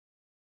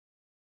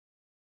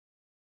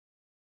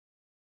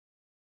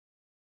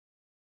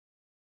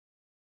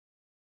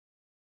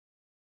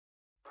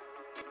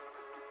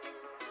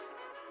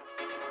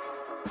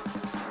Do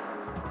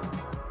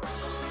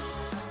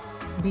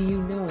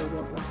you know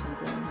what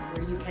Wataguan,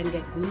 where you can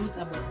get news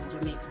about the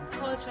Jamaican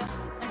culture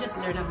and just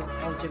learn about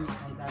how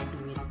Jamaicans are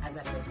doing, as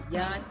I said,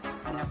 yard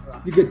and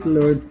abroad. You get to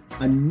learn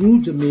a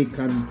new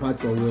Jamaican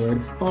patois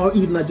word or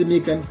even a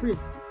Jamaican phrase.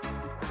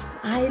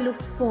 I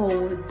look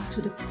forward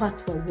to the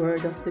patois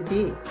word of the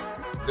day.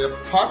 The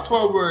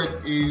patois word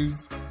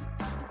is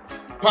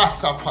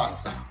pasa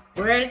pasa.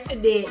 Word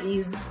today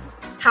is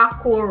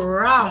taco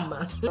ram.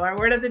 Our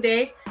word of the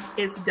day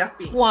is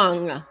duffy.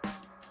 Twang.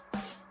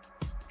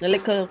 No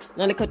little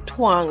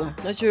twang.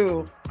 Not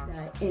true.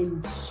 I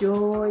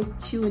enjoy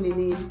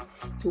tuning in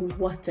to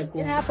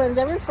Wataguan. It happens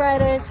every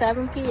Friday at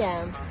 7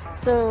 p.m.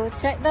 So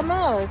check them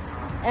out.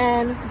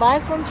 And bye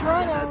from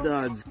Toronto.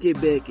 Dans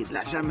Québec et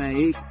la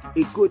Jamaïque,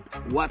 écoute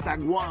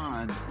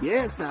Wataguan.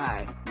 Yes,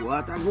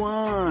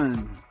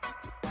 Wataguan.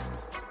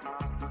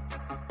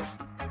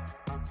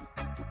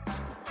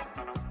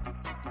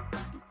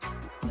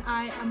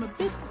 I am a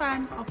big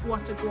fan of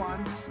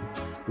Wataguan.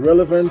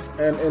 Relevant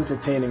and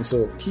entertaining,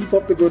 so keep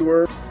up the good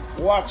work.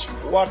 Watch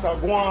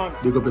Wataguan.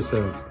 Big up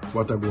yourself.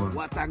 Wataguan.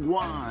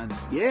 Wataguan.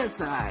 Yes,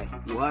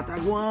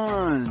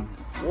 Wataguan.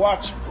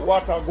 Watch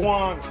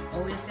Wataguan.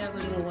 Always say I'm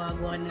going to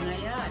Wataguan in a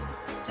yard.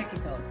 Check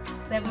it out.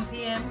 7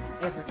 p.m.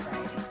 every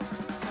Friday.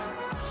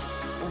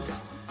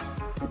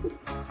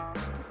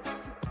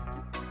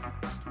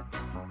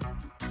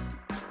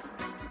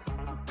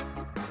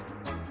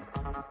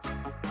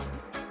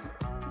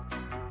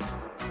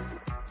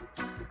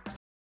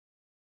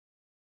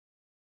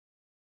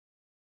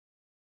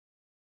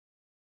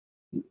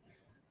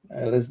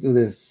 Let's do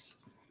this.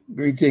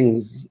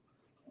 Greetings.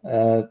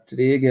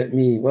 Today you get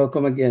me.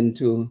 Welcome again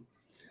to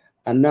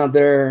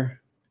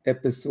another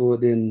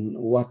episode in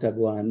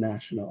Wataguan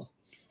National,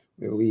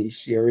 where we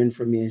share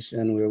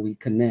information, where we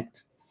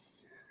connect.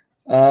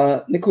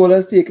 Nicole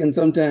has taken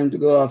some time to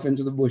go off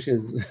into the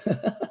bushes.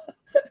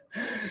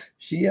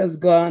 She has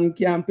gone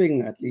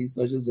camping, at least,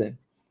 so she said.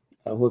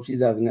 I hope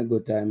she's having a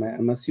good time.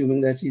 I'm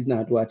assuming that she's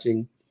not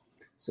watching.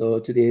 So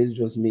today is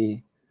just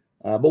me.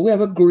 But we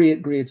have a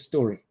great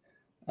story.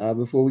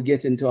 Before we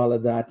get into all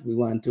of that, we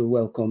want to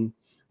welcome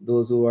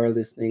those who are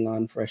listening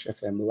on Fresh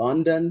FM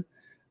London.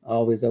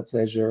 Always a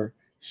pleasure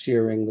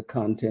sharing the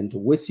content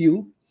with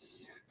you.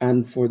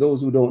 And for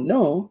those who don't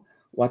know,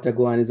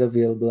 Wataguan is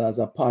available as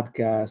a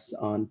podcast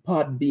on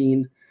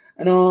Podbean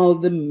and all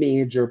the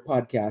major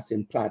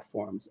podcasting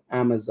platforms,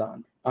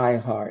 Amazon,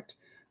 iHeart.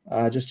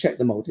 Just check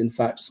them out. In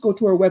fact, just go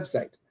to our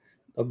website,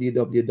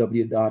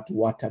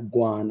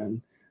 www.wataguan.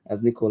 And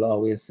as Nicola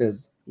always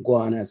says,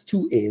 Guan has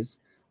 2 A's.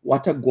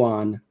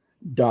 Wataguan.ca,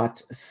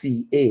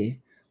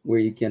 where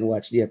you can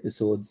watch the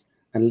episodes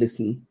and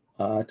listen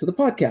to the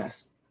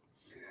podcast.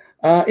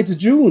 It's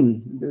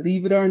June,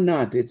 believe it or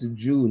not, it's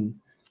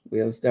June. We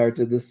have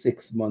started the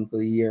 6th month of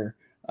the year.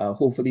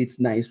 Hopefully it's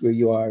nice where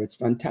you are. It's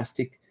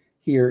fantastic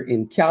here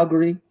in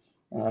Calgary.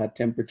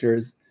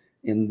 Temperatures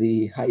in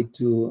the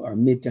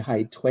mid to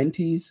high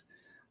 20s.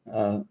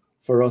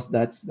 For us,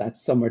 that's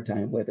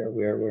summertime weather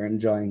where we're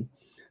enjoying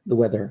the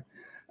weather.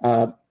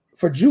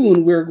 For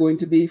June, we're going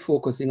to be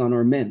focusing on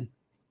our men.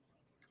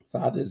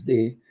 Father's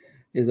Day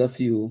is a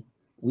few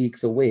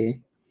weeks away,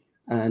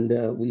 and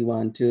we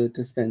want to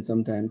spend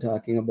some time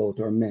talking about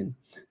our men.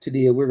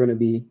 Today, we're going to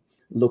be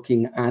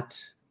looking at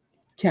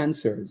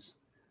cancers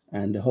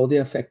and how they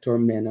affect our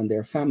men and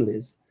their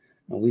families.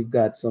 And we've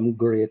got some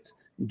great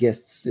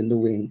guests in the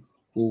wing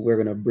who we're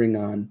going to bring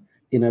on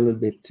in a little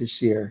bit to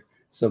share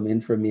some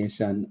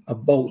information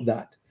about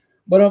that.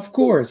 But of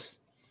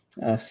course,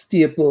 a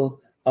staple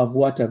of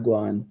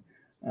Wataguan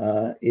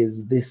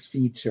is this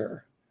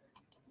feature.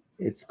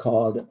 It's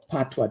called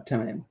Patois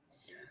Time.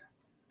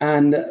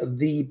 And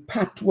the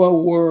Patois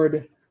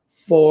word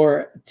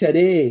for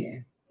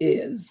today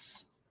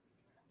is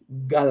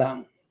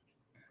galang.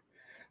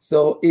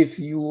 So if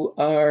you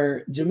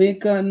are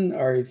Jamaican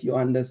or if you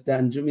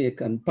understand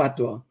Jamaican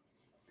Patois,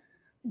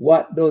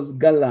 what does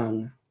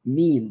galang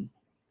mean?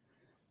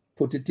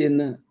 Put it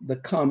in the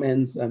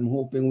comments. I'm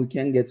hoping we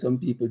can get some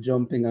people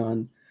jumping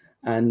on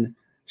and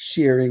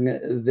sharing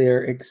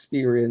their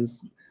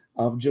experience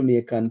of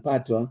Jamaican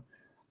Patois,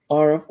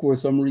 or of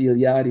course some real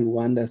Yari who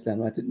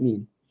understand what it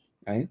means,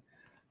 right?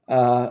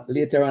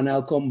 Later on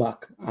I'll come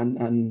back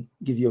and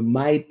give you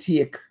my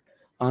take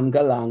on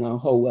galang and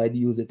how I'd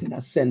use it in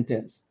a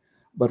sentence.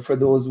 But for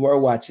those who are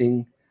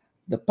watching,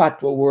 the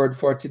Patois word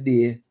for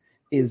today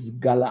is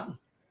galang.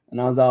 And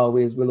as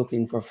always, we're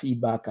looking for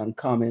feedback and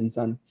comments,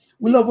 and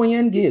we love when you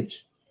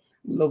engage.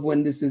 We love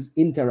when this is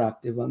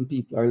interactive and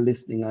people are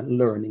listening and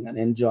learning and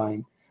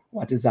enjoying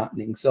what is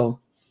happening.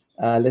 So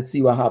let's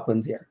see what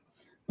happens here.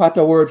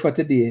 Patois word for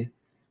today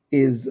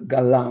is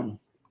galang.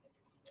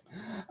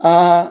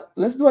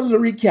 Let's do a little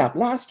recap.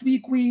 Last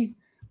week, we,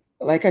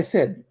 like I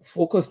said,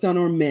 focused on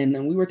our men,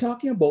 and we were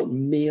talking about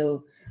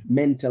male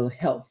mental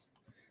health.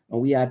 And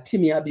we had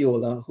Timmy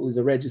Abiola, who is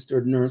a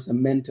registered nurse and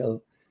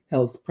mental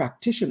health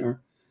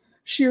practitioner,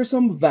 share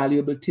some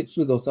valuable tips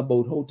with us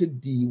about how to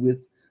deal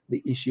with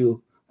the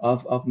issue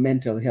of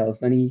mental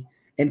health. And he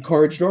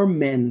encouraged our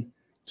men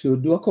to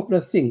do a couple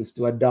of things,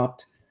 to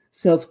adopt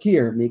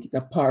self-care, make it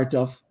a part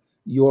of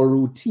your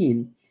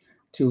routine,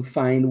 to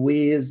find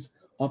ways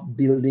of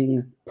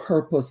building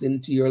purpose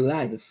into your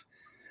life.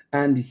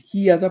 And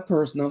he, as a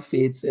person of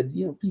faith, said,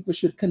 people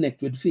should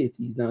connect with faith.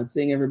 He's not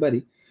saying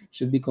everybody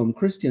should become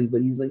Christians,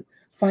 but he's like,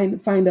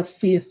 find a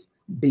faith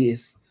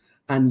base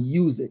and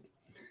use it.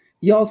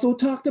 He also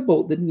talked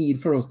about the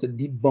need for us to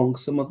debunk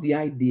some of the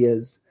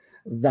ideas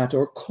that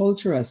our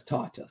culture has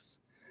taught us,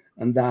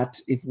 and that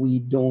if we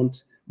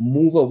don't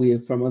move away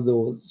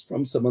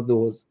from some of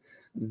those,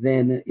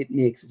 then it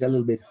makes it a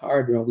little bit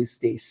harder and we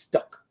stay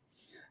stuck.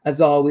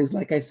 As always,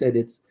 like I said,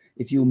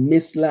 if you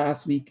missed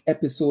last week's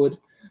episode,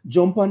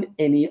 jump on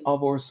any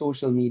of our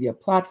social media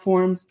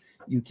platforms.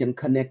 You can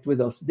connect with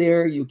us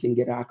there. You can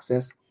get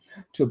access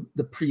to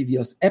the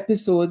previous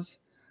episodes.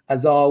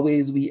 As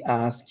always, we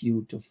ask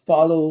you to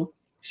follow,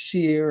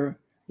 share,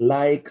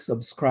 like,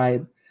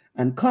 subscribe,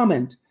 and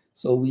comment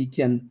so we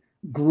can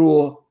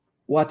grow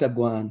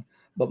Watagwan,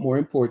 but more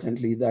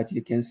importantly, that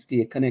you can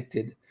stay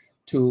connected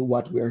to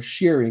what we're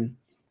sharing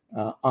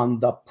on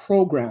the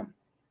program.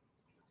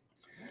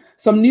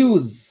 Some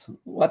news,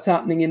 what's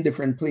happening in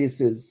different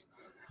places.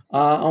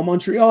 On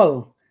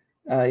Montreal,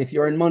 if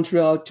you're in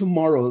Montreal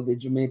tomorrow, the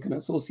Jamaican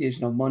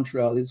Association of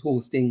Montreal is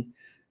hosting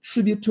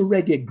Tribute to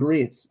Reggae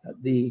Greats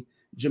at the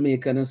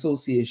Jamaican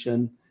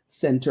Association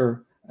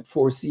Center at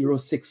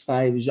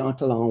 4065 Jean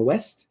Talon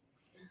West.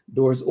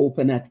 Doors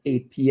open at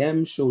 8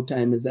 p.m.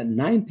 Showtime is at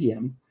 9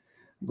 p.m.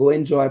 Go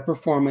enjoy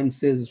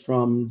performances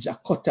from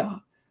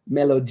Jakota,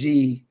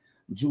 Melody,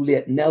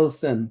 Juliet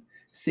Nelson,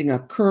 Singer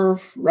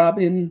Curve,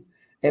 Robin,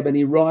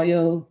 Ebony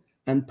Royal,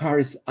 and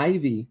Paris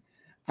Ivy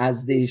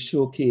as they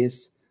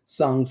showcase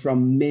songs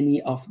from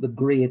many of the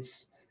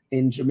greats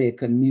in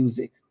Jamaican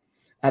music.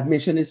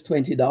 Admission is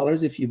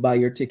 $20 if you buy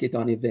your ticket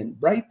on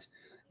Eventbrite.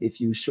 If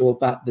you show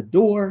up at the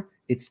door,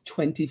 it's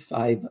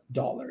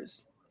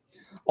 $25.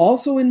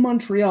 Also in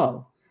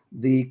Montreal,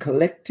 the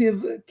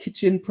Collective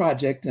Kitchen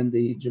Project and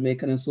the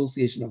Jamaican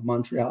Association of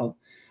Montreal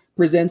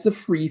presents a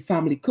free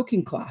family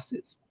cooking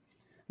classes.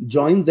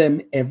 Join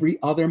them every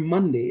other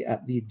Monday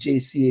at the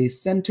JCA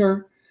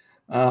Center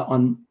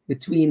on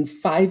between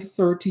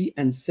 5:30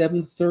 and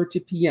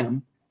 7:30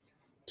 p.m.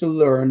 to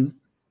learn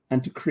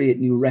and to create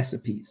new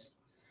recipes.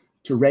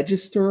 To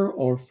register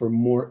or for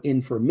more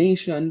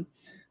information,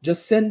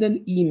 just send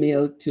an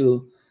email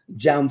to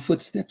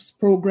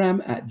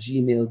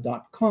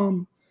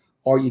jamfootstepsprogram@gmail.com,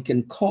 or you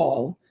can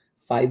call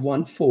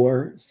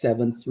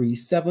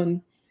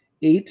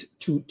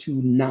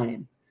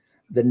 514-737-8229.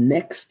 The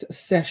next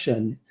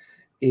session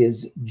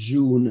is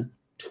June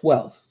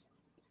 12th.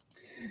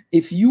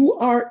 If you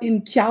are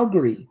in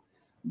Calgary,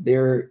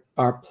 there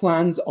are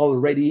plans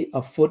already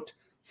afoot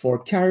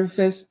for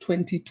CarryFest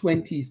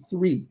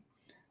 2023.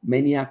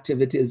 Many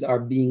activities are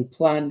being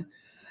planned,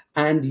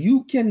 and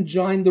you can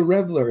join the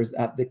revelers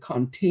at the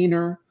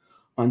Container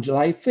on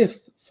July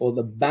 5th for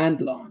the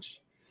band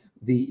launch.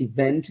 The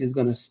event is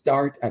going to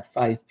start at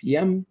 5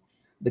 p.m.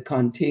 The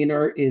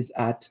Container is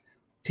at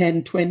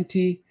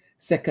 1020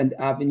 2nd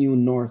Avenue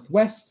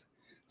Northwest.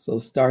 So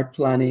start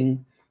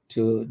planning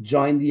to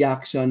join the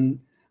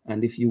action.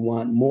 And if you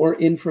want more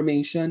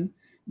information,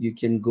 you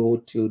can go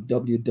to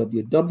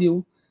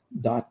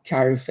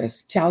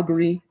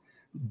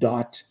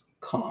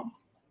www.carryfestcalgary.com.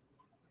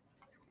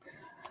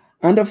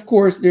 And of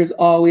course, there's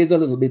always a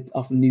little bit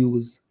of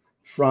news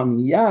from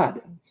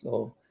Yad.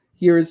 So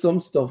here is some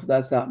stuff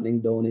that's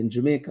happening down in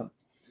Jamaica.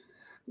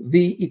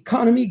 The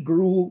economy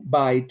grew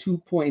by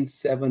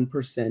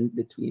 2.7%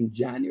 between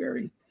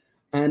January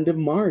and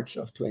March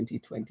of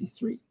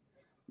 2023.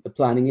 The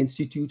Planning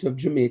Institute of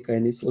Jamaica,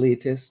 in its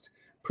latest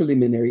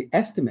preliminary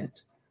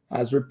estimate,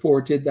 has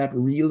reported that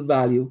real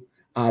value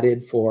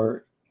added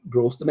for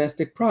gross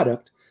domestic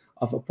product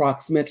of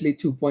approximately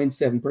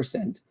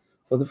 2.7%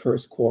 for the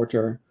first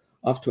quarter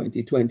of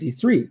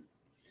 2023.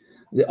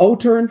 The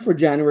outturn for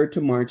January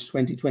to March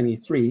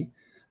 2023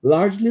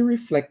 largely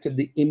reflected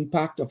the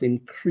impact of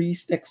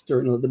increased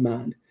external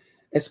demand,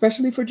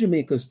 especially for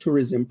Jamaica's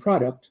tourism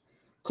product,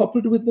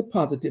 coupled with the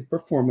positive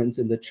performance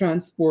in the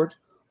transport,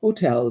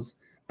 hotels,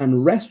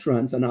 and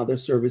restaurants and other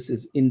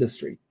services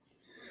industry.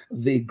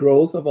 The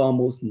growth of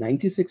almost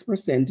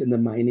 96% in the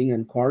mining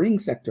and quarrying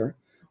sector,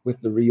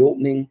 with the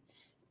reopening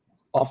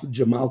of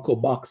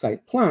Jamalco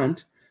bauxite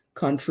plant,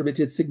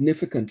 contributed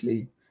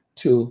significantly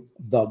to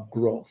the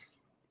growth.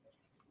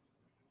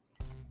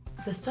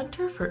 The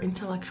Center for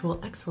Intellectual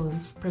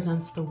Excellence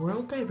presents the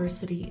World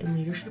Diversity in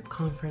Leadership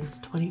Conference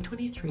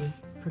 2023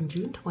 from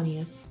June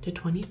 20th to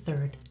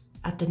 23rd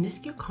at the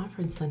Nisku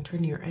Conference Center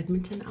near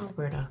Edmonton,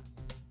 Alberta.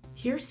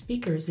 Hear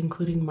speakers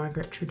including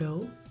Margaret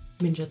Trudeau,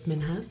 Minjit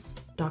Minhas,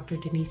 Dr.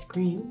 Denise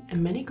Green,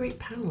 and many great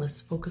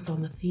panelists focus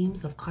on the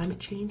themes of climate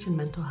change and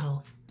mental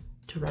health.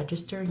 To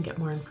register and get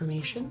more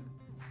information,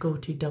 go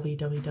to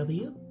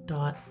www.wodil.ca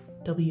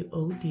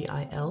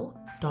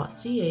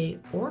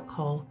or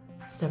call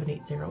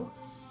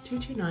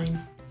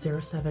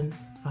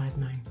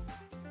 780-229-0759.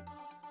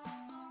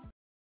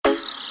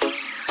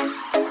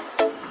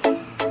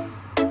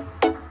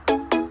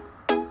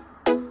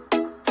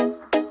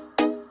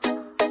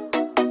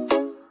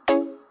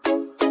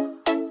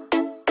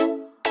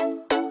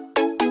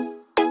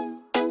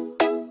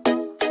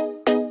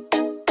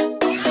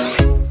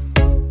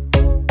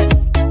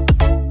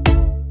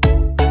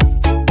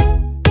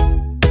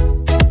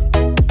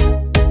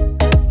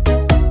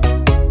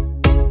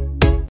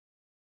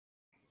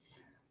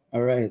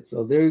 right.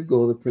 So there you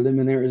go. The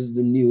preliminaries,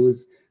 the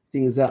news,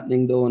 things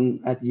happening down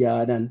at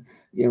Yard. And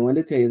I want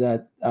to tell you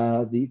that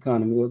the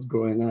economy was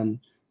growing on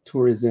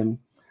tourism.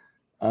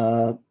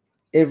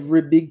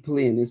 Every big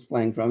plane is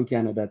flying from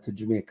Canada to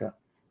Jamaica.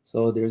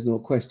 So there's no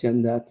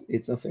question that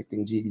it's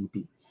affecting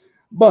GDP.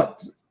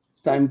 But it's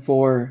time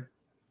for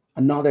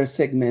another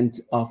segment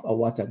of a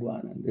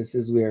Watagwan. And this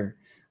is where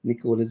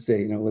Nicole would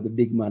say, with a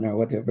big man or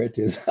whatever it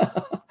is.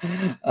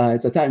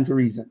 It's a time to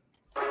reason.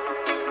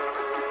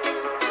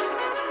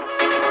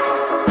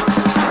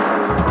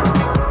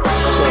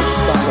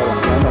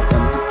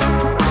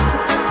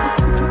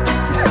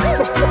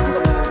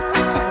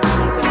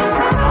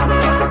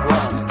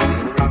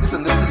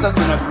 This has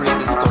been a great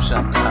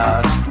discussion.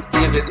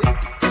 David,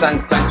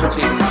 thanks for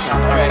taking the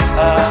time. All right.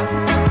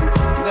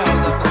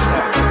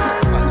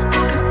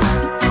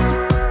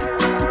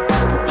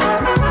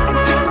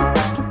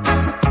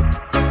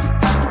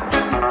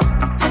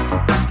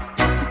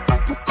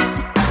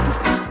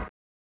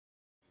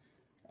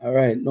 All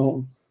right.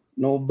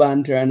 No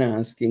banter and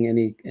asking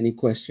any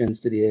questions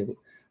today.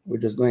 We're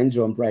just going to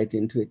jump right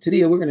into it.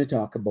 Today, we're going to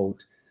talk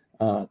about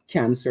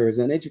cancers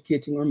and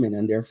educating our men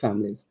and their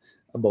families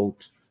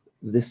about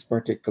this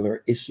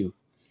particular issue.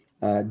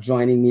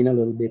 Joining me in a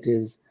little bit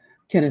is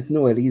Kenneth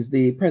Noel. He's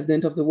the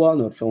president of the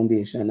Walnut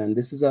Foundation, and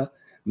this is a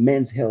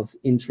men's health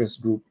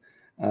interest group,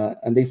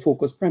 and they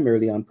focus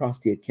primarily on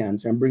prostate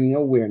cancer and bringing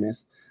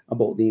awareness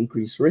about the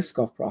increased risk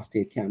of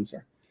prostate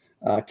cancer.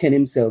 Ken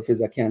himself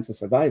is a cancer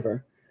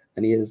survivor,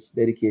 and he has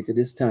dedicated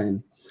his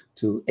time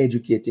to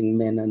educating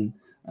men and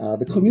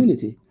the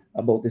community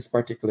about this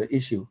particular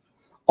issue.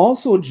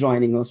 Also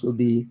joining us will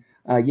be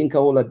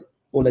Yinka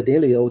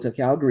Oladele out of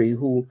Calgary,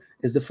 who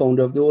is the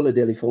founder of the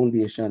Oladele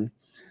Foundation,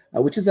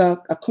 which is a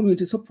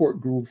community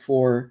support group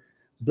for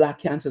Black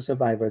cancer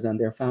survivors and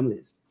their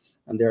families.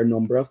 And there are a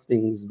number of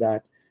things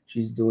that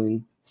she's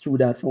doing through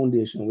that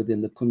foundation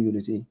within the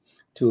community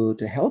to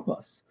help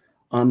us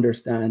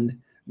understand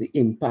the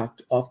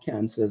impact of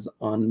cancers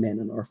on men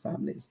and our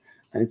families.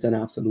 And it's an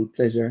absolute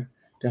pleasure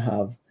to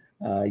have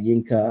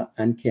Yinka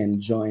and Ken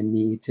join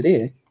me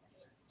today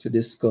to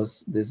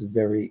discuss this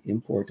very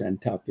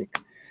important topic.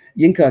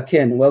 Yinka,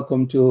 Ken,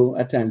 welcome to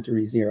A Time to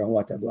Reason here on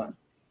Watagwan.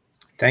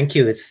 Thank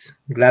you. It's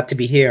glad to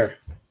be here.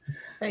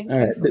 Thank All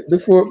you. right.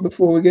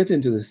 Before we get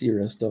into the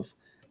serious stuff,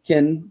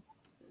 Ken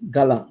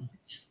Galang.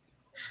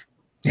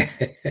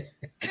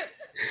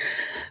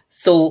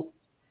 So,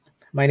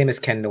 my name is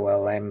Ken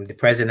Noel. I'm the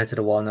president of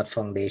the Walnut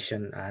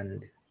Foundation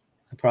and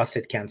a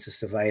prostate cancer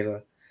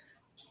survivor.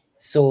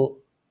 So,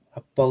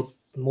 about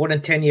more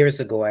than 10 years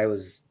ago, I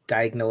was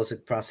diagnosed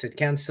with prostate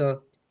cancer.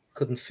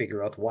 Couldn't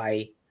figure out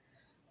why.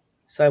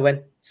 So I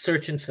went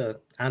searching for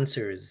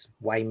answers.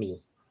 Why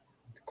me?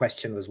 The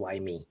question was, why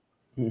me?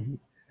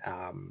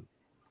 Mm-hmm.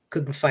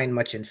 Couldn't find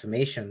much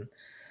information.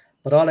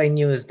 But all I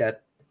knew is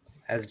that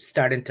I was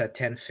starting to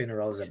attend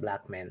funerals of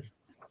Black men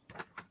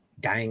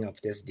dying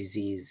of this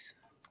disease.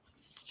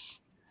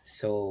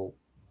 So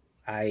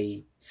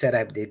I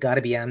said there got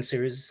to be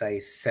answers. I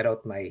set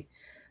out my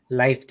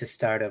life to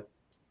start to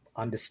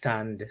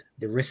understand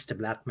the risk to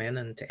Black men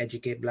and to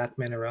educate Black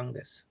men around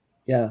this.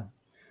 Yeah.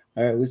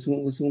 All right. We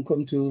soon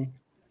come to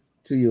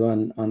you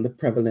on the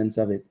prevalence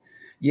of it.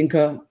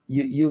 Yinka,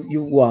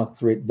 you walked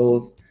through it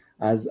both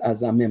as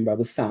a member of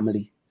the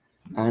family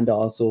and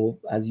also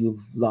as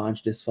you've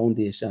launched this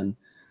foundation.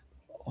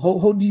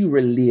 How do you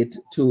relate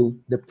to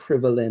the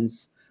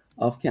prevalence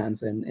of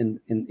cancer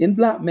in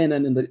Black men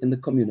and in the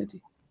community?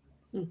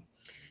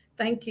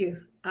 Thank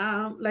you.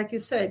 Like you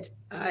said,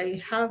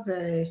 I have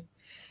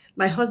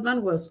my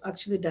husband was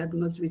actually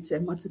diagnosed with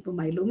multiple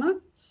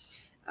myeloma.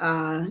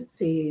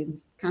 It's a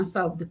cancer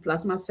of the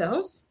plasma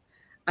cells.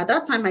 At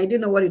that time, I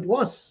didn't know what it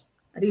was.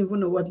 I didn't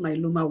even know what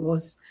myeloma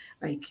was.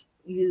 Like,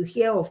 you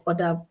hear of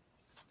other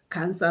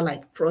cancer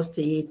like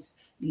prostate,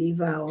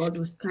 liver, all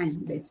those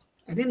kinds, but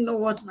I didn't know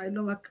what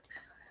myeloma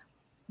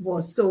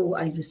was. So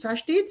I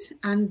researched it,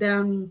 and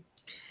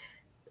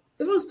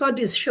even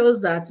studies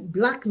shows that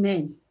Black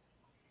men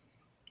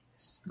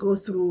go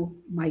through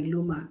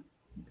myeloma.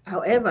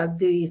 However,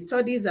 the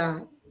studies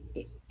are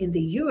in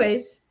the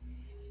US,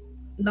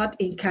 not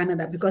in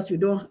Canada, because we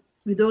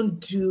don't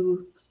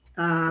do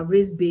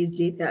race-based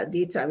data.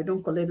 We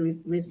don't collect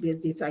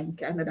race-based data in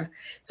Canada.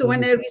 So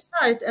when I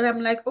researched, and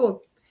I'm like,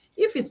 oh,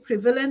 if it's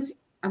prevalent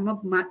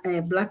among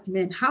Black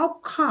men, how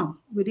come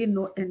we didn't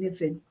know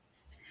anything?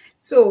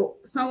 So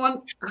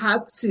someone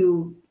had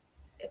to,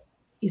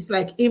 it's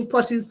like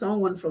importing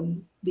someone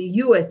from the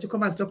US to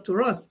come and talk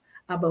to us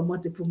about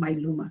multiple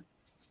myeloma.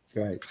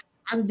 Right.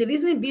 And the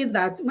reason being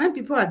that when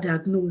people are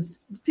diagnosed,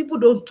 people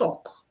don't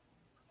talk.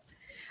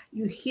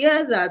 You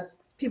hear that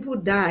people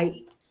die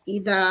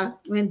either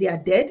when they are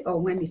dead or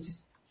when it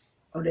is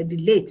already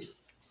late.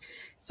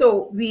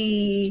 So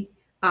we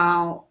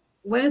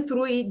went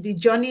through it, the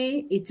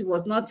journey. It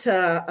was not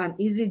an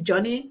easy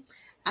journey.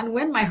 And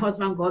when my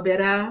husband got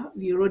better,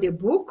 we wrote a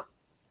book,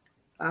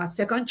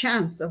 Second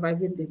Chance: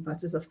 Surviving the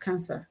Battles of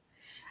Cancer.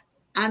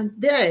 And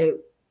there,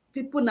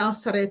 people now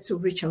started to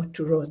reach out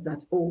to us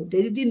that, oh,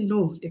 they didn't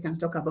know they can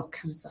talk about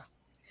cancer.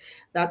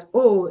 that,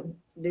 oh,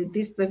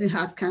 this person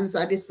has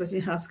cancer, this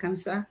person has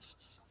cancer.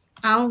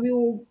 And we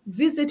will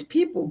visit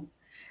people.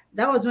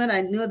 That was when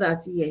I knew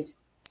that, yes,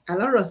 a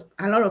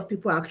lot of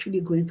people are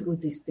actually going through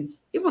this thing.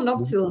 Even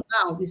up till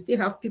now, we still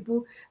have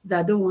people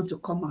that don't want to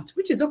come out,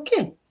 which is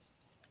okay,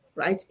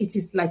 right? It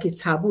is like a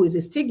taboo, it's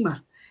a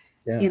stigma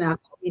in our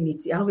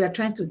community, and we are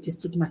trying to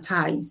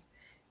destigmatize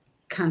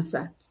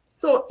cancer.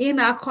 So in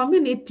our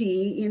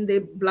community, in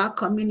the Black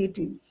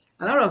community,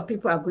 a lot of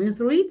people are going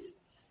through it.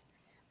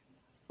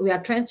 We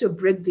are trying to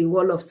break the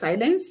wall of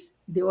silence,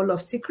 the wall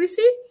of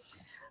secrecy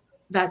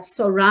that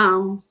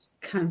surrounds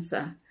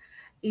cancer.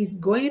 Is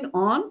going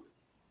on.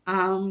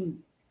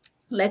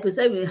 Like we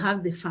said, we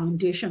have the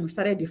foundation. We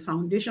started the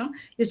foundation.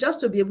 It's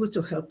just to be able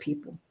to help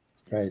people.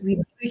 Right. We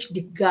bridge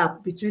the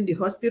gap between the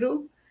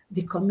hospital,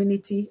 the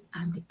community,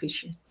 and the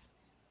patients.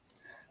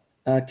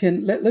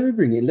 Ken, let me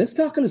bring in. Let's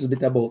talk a little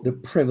bit about the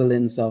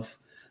prevalence of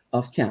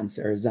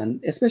cancers,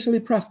 and especially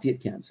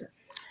prostate cancer.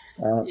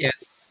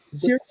 Yes.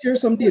 Share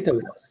some data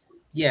with us.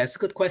 Yes,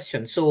 good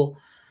question. So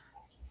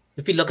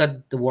if you look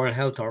at the World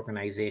Health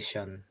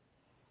Organization,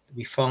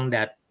 we found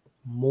that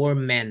more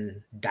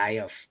men die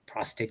of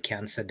prostate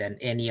cancer than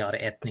any other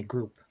ethnic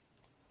group.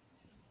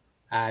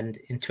 And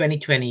in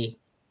 2020,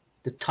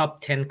 the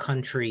top 10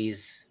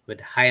 countries with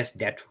the highest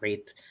death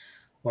rate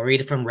were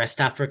either from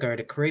West Africa or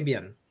the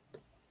Caribbean.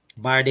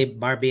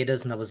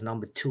 Barbados was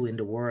number 2 in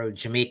the world.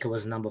 Jamaica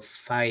was number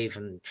 5,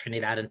 and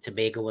Trinidad and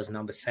Tobago was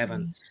number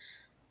 7.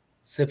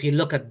 So if you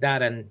look at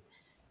that, and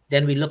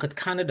then we look at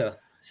Canada.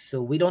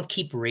 So we don't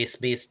keep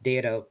race-based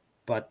data,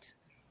 but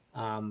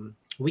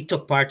we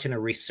took part in a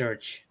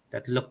research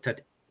that looked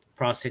at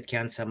prostate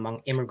cancer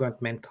among immigrant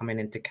men coming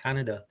into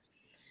Canada.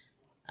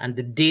 And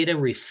the data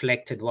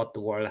reflected what the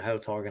World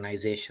Health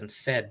Organization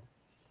said.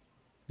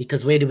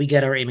 Because where do we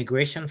get our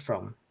immigration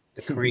from?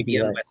 The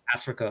Caribbean, West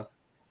Africa.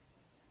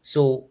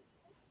 So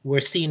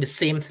we're seeing the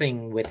same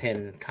thing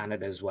within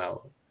Canada as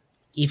well,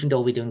 even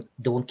though we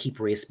don't keep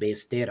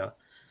race-based data.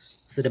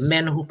 So the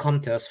men who come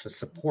to us for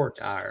support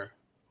are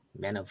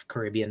men of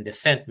Caribbean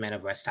descent, men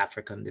of West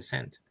African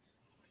descent.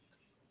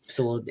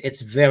 So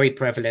it's very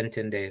prevalent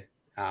in the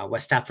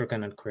West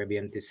African and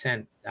Caribbean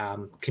descent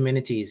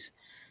communities.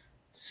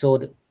 So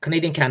the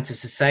Canadian Cancer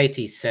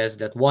Society says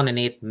that 1 in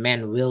 8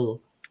 men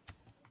will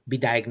be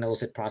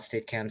diagnosed with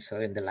prostate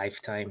cancer in their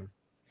lifetime.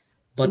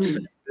 But for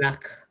the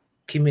Black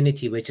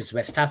community, which is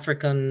West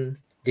African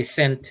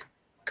descent,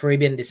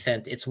 Caribbean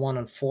descent, it's 1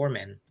 in 4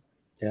 men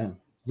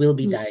will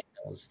be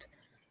diagnosed.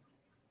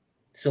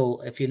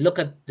 So if you look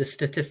at the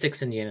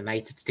statistics in the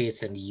United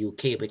States and the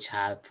UK, which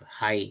have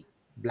high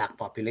Black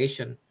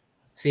population,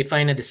 so you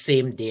find the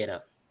same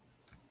data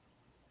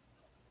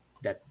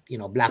that,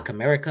 Black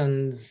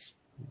Americans,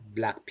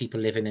 Black people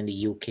living in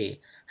the UK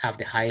have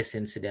the highest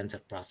incidence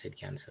of prostate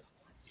cancer.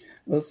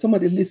 Well,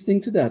 somebody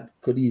listening to that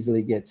could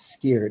easily get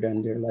scared,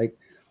 and they're like,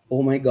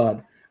 oh my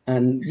God.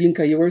 And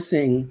Yinka, you were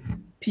saying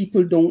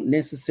people don't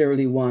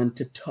necessarily want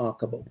to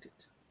talk about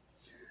it.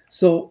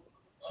 So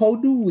how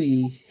do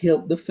we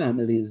help the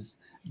families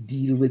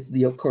deal with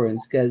the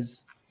occurrence?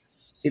 Because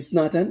it's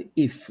not an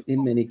if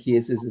in many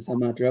cases, it's a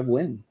matter of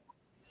when.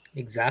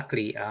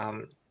 Exactly.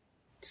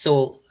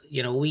 So,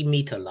 we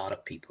meet a lot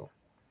of people.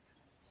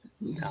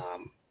 I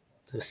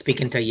was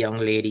speaking to a young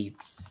lady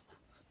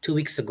 2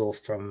 weeks ago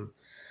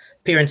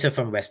parents are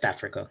from West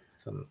Africa.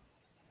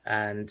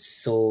 And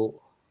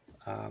so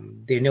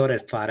they know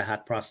that father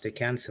had prostate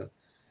cancer,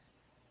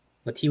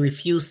 but he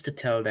refused to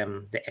tell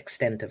them the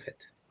extent of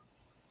it.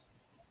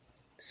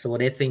 So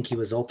they think he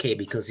was okay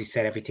because he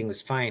said everything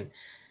was fine.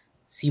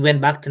 So he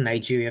went back to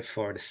Nigeria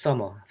for the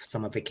summer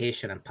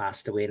vacation, and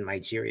passed away in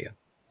Nigeria.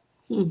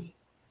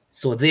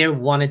 So they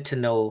wanted to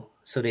know.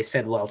 So they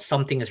said, well,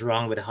 something is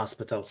wrong with the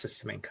hospital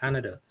system in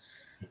Canada.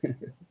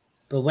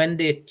 But when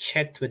they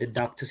checked with the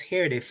doctors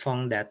here, they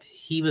found that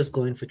he was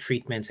going for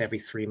treatments every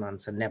 3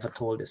 months and never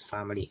told his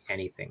family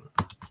anything.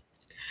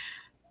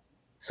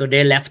 So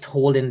they left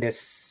holding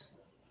this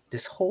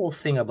whole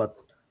thing about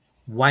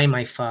why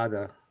my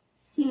father.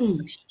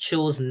 But he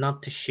chose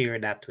not to share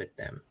that with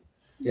them.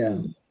 Yeah.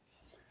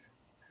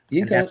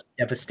 And that's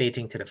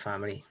devastating to the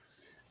family.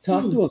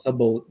 Talk to us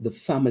about the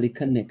family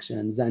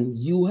connections and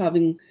you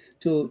having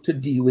to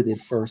deal with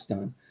it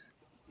firsthand.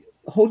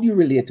 How do you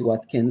relate to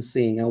what Ken's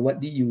saying, and what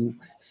do you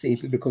say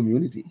to the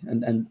community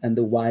and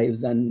the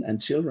wives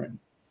and children?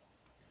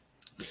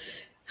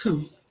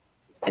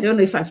 I don't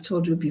know if I've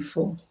told you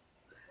before.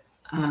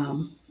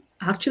 I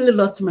actually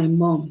lost my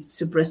mom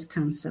to breast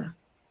cancer.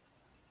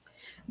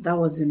 That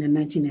was in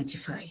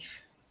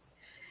 1995.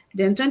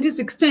 Then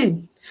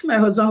 2016, my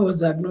husband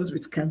was diagnosed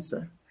with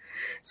cancer.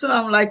 So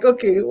I'm like,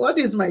 okay, what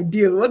is my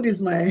deal? What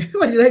did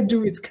I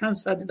do with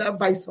cancer? Did I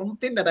buy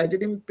something that I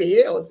didn't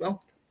pay or something?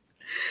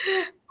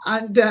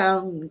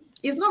 And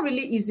it's not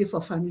really easy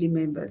for family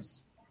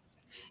members.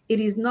 It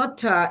is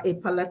not a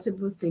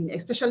palatable thing,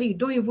 especially you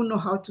don't even know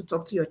how to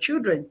talk to your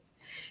children.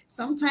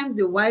 Sometimes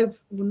the wife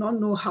will not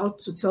know how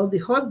to tell the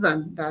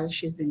husband that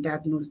she's been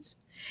diagnosed.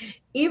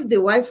 If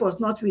the wife was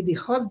not with the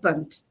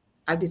husband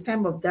at the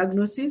time of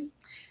diagnosis,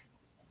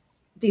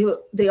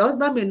 the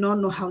husband may not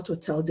know how to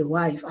tell the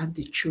wife and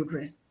the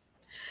children.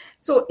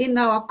 So in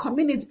our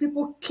community,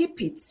 people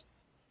keep it.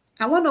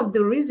 And one of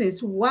the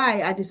reasons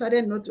why I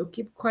decided not to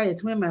keep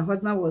quiet when my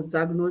husband was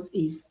diagnosed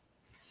is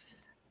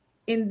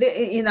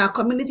in our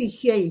community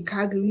here in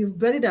Calgary, we've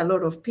buried a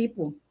lot of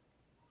people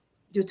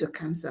due to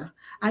cancer.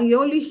 And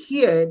you only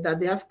hear that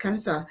they have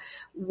cancer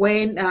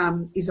when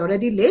it's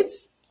already late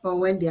or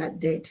when they are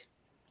dead.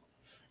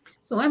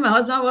 So when my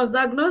husband was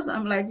diagnosed,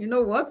 I'm like, you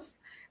know what?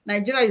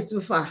 Nigeria is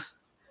too far.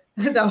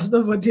 There was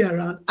nobody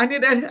around. I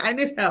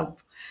need help.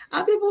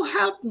 And people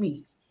helped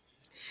me.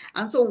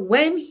 And so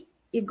when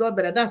it got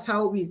better, that's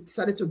how we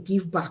started to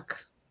give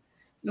back.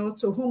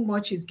 To whom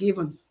much is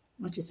given,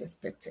 much is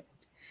expected.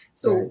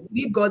 So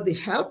we got the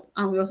help,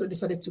 and we also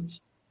decided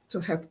to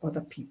help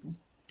other people.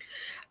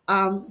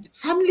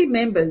 Family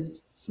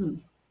members,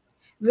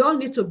 we all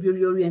need to be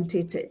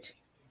reorientated.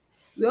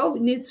 We all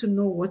need to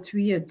know what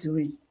we are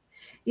doing.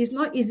 It's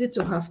not easy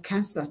to have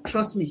cancer.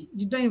 Trust me,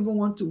 you don't even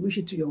want to wish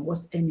it to your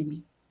worst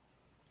enemy.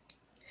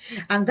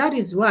 And that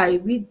is why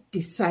we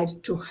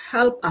decide to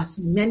help as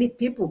many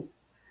people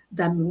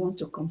that we want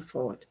to come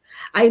forward.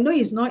 I know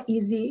it's not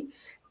easy,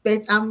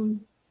 but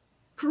I'm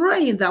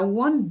praying that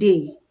one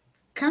day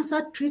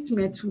cancer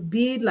treatment will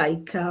be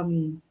like,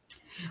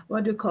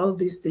 what do you call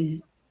this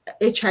thing?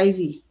 HIV,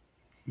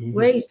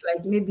 where it's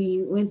like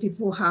maybe when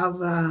people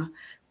have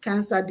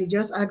cancer, they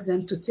just ask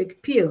them to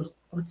take pill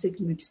or take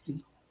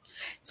medicine.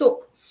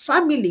 So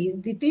family,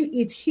 the thing,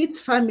 it hits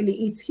family.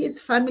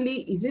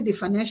 Is it the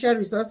financial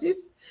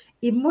resources?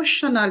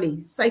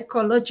 Emotionally,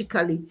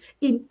 psychologically,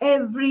 in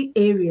every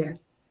area,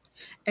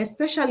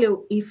 especially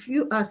if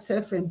you are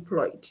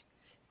self-employed.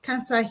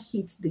 Cancer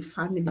hits the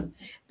family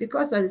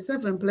because as a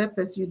self-employed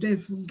person, you don't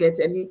even get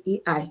any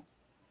EI.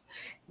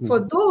 For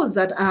those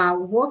that are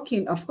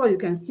working, of course, you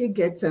can still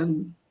get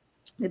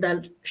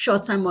that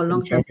short-term or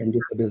long-term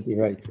disability,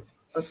 right?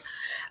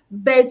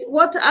 But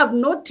what I've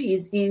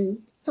noticed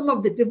in some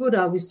of the people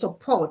that we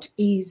support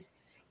is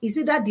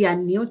either they are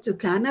new to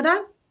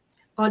Canada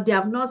or they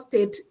have not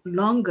stayed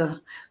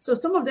longer. So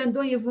some of them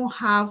don't even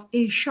have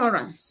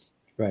insurance.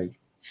 Right.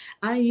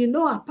 And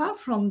apart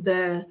from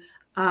the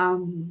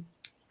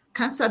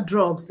cancer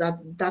drugs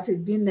that is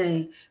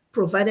being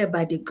provided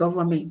by the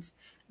government,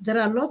 there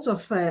are lots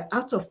of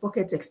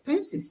out-of-pocket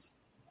expenses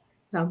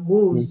that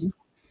goes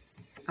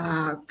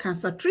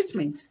cancer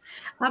treatment.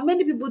 And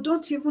many people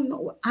don't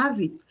even have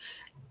it.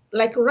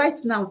 Like right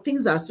now,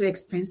 things are so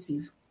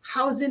expensive.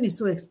 Housing is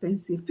so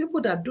expensive.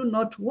 People that do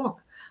not work,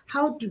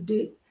 how do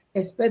they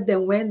expect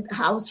them when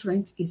house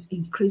rent is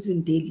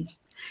increasing daily?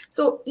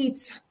 So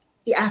it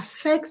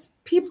affects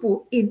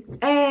people in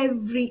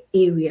every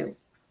area.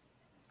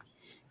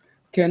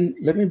 Ken,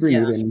 let me bring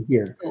you in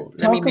here. So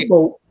let me make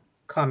a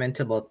comment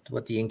about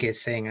what Yinka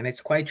is saying, and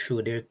it's quite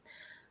true. There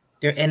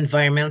are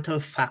environmental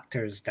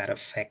factors that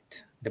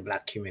affect the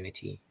Black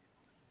community,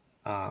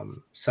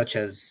 such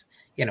as,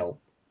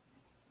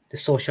 the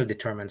social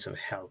determinants of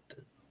health,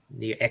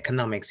 the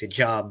economics, the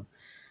job,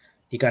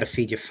 you got to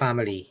feed your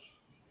family,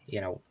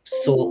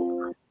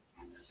 so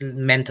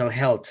mental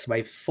health,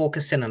 by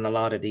focusing on a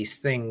lot of these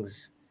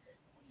things.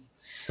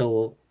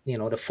 So,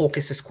 the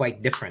focus is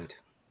quite different.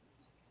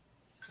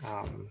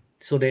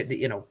 So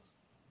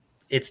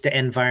it's the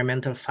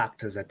environmental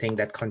factors, I think,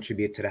 that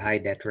contribute to the high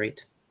death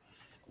rate.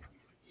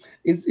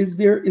 Is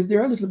there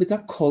a little bit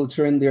of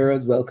culture in there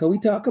as well? Can we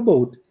talk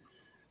about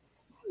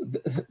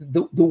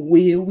the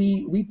way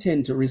we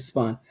tend to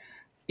respond?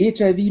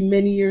 HIV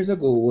many years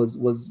ago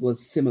was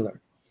similar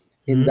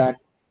in that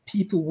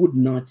people would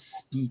not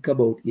speak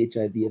about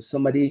HIV. If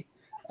somebody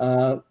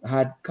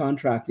had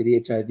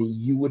contracted HIV,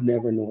 you would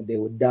never know. They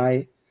would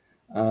die,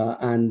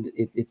 and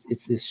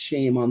it's this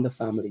shame on the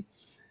family.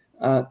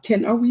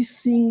 Ken, are we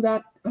seeing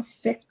that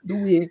affect the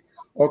way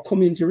our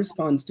community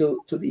responds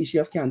to the issue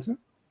of cancer?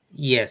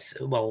 Yes.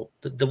 Well,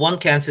 the one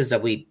cancers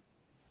that we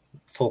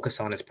focus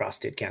on is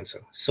prostate cancer.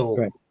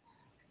 So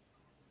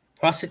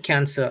prostate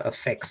cancer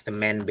affects the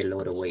men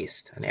below the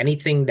waist. And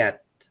anything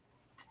that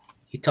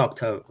you talk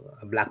to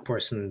a Black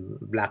person,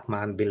 Black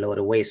man below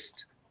the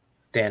waist,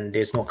 then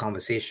there's no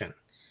conversation.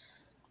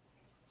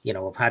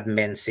 I've had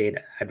men say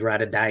that I'd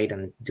rather die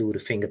than do the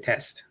finger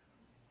test.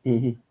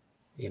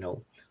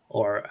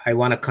 Or I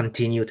want to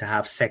continue to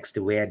have sex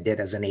the way I did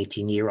as an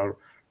 18-year-old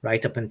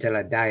right up until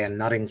I die, and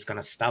nothing's going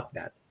to stop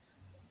that.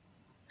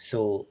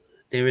 So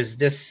there is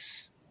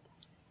this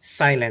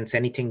silence,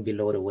 anything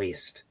below the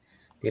waist.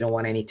 They don't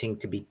want anything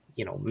to be,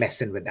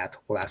 messing with that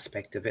whole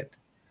aspect of it.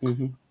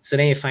 So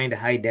then you find a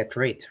high death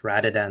rate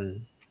rather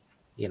than,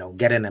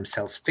 getting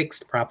themselves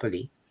fixed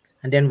properly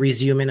and then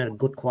resuming a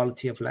good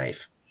quality of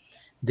life.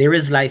 There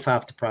is life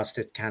after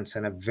prostate cancer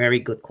and a very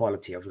good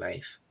quality of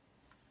life.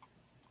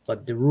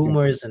 But the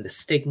rumors and the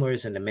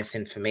stigmas and the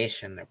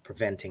misinformation are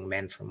preventing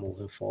men from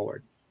moving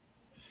forward.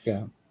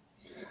 Yeah.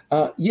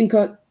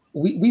 Yinka,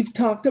 we've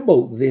talked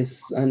about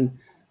this, and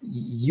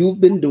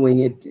you've been doing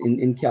it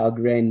in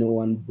Calgary, I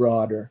know, and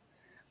broader.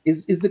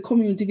 Is the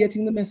community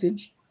getting the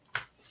message?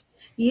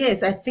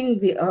 Yes, I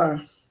think they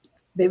are.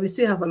 But we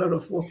still have a lot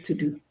of work to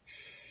do.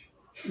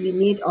 We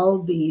need all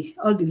the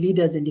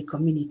leaders in the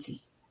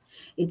community.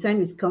 A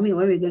time is coming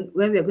when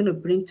we're going to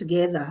bring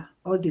together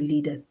all the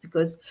leaders,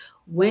 because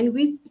when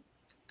we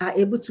are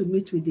able to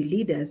meet with the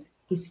leaders,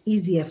 it's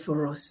easier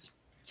for us.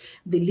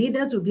 The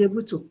leaders will be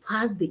able to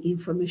pass the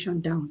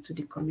information down to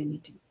the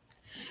community.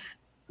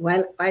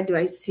 Well, why do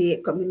I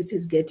say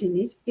communities getting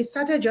it? It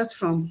started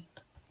just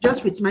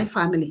with my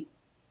family.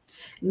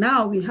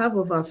 Now we have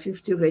over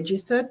 50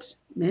 registered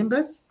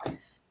members,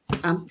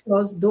 and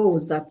plus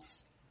those that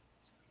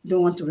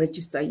don't want to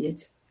register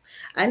yet.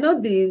 I know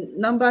the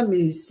number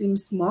may seem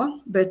small,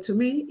 but to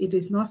me, it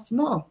is not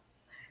small,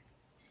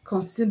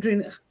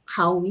 considering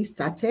how we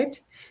started,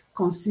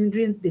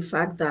 considering the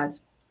fact that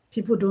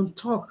people don't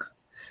talk,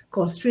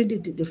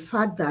 considering the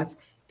fact that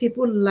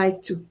people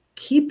like to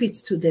keep it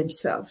to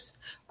themselves,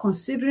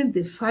 considering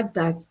the fact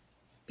that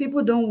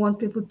people don't want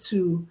people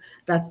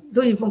that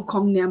don't even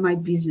come near my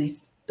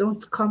business,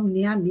 don't come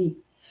near me.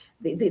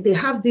 They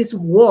have this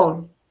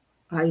wall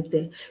right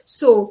there.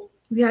 So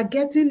we are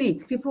getting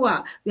it. We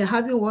are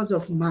having words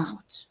of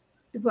mouth.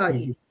 People are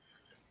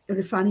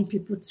referring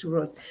people to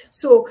us.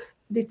 So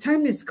the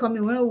time is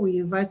coming when we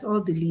invite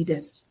all the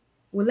leaders.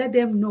 We'll let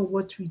them know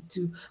what we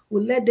do.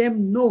 We'll let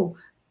them know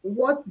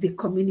what the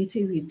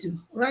community will do.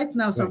 Right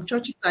now, some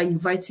churches are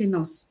inviting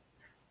us.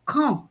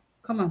 Come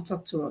and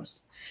talk to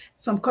us.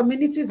 Some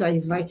communities are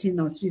inviting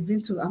us. We've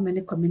been to how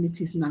many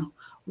communities now?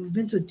 We've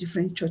been to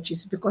different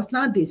churches, because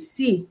now they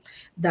see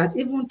that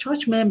even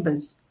church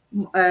members,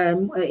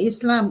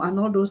 Islam and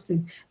all those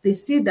things, they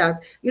see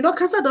that,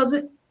 cancer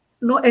doesn't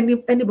know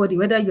anybody,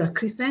 whether you are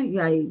Christian, you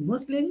are a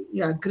Muslim,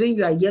 you are green,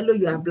 you are yellow,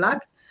 you are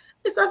black.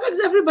 It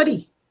affects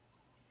everybody.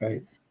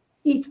 Right.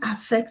 It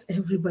affects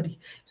everybody.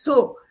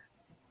 So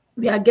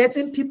we are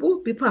getting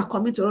people are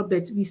coming to us,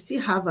 but we still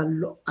have a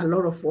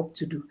lot of work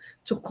to do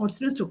to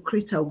continue to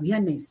create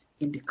awareness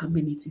in the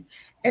community,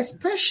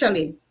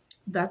 especially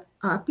that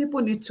our people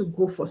need to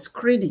go for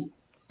screening,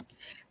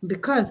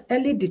 because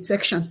early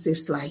detection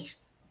saves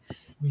lives.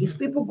 If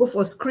people go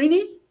for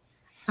screening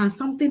and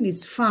something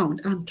is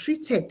found and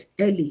treated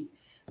early,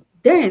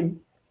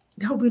 then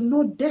there will be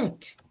no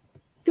death.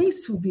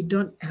 Things will be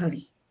done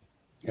early.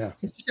 Yeah.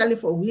 Especially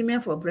for women,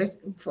 for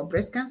breast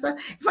cancer.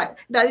 In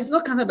fact, there is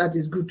no cancer that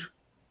is good.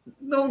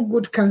 No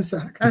good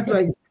cancer. Cancer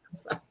is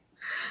cancer,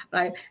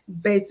 right?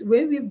 But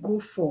when we go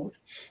for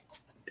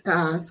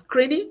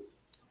screening,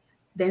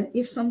 then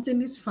if something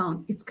is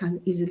found, it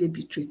can easily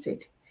be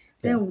treated.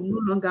 Then we no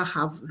longer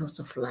have loss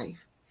of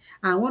life.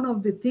 And one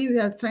of the things we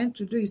are trying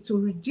to do is to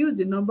reduce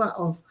the number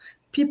of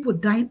people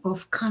dying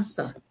of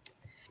cancer.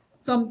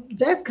 Some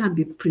deaths can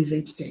be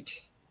prevented,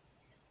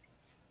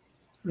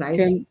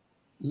 right?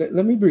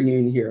 Let me bring you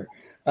in here.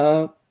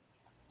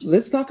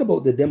 Let's talk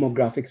about the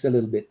demographics a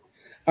little bit.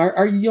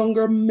 Are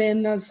younger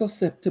men as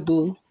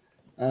susceptible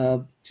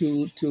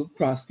to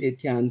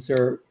prostate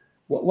cancer?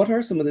 What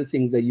are some of the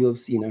things that you have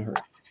seen and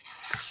heard?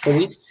 Well,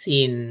 we've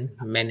seen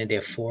men in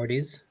their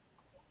 40s.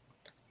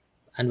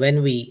 And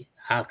when we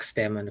ask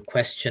them and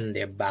question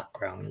their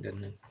background,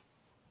 and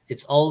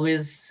it's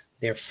always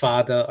their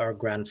father or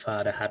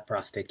grandfather had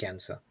prostate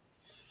cancer.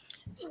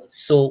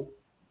 So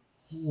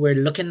we're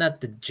looking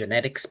at the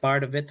genetics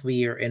part of it.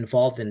 We are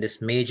involved in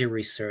this major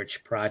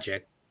research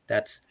project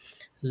that's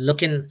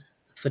looking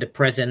for the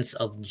presence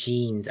of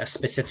genes, a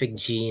specific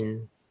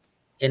gene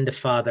in the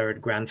father or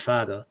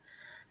grandfather.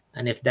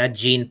 And if that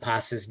gene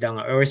passes down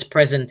or is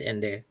present in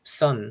the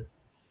son,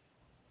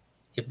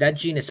 if that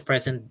gene is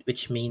present,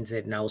 which means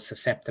they're now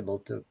susceptible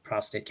to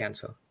prostate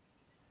cancer.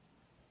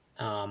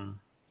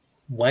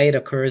 Why it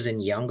occurs in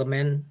younger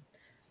men,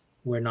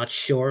 we're not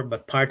sure,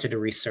 but part of the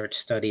research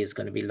study is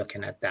going to be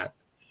looking at that.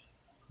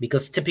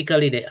 Because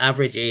typically the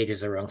average age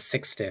is around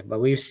 60,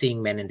 but we're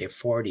seeing men in their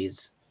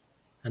 40s.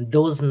 And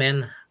those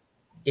men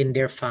in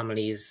their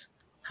families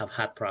have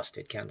had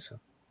prostate cancer.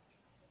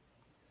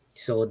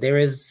 So there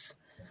is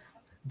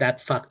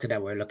that factor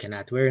that we're looking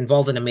at. We're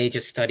involved in a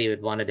major study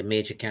with one of the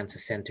major cancer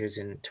centers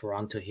in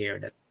Toronto here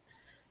that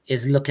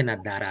is looking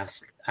at that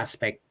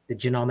aspect, the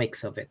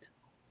genomics of it.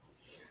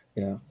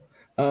 Yeah.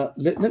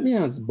 Let me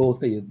ask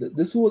both of you,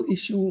 this whole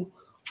issue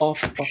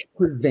of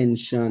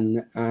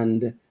prevention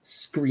and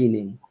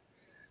screening.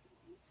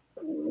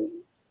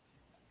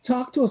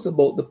 Talk to us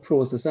about the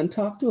process and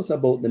talk to us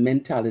about the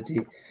mentality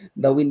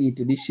that we need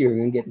to be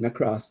sharing and getting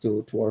across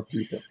to our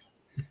people.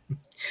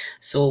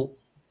 So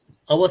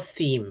our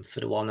theme for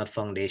the Walnut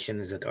Foundation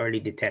is that early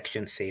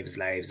detection saves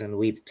lives, and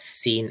we've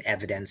seen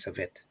evidence of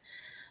it.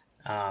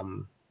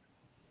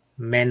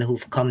 Men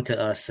who've come to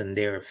us and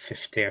they're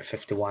 50 or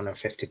 51 or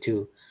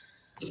 52,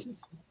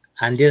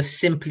 and they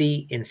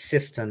simply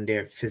insist on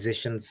their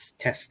physicians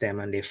test them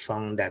and they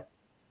found that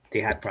they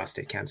had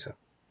prostate cancer.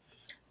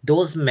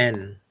 Those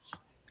men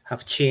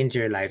have changed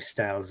their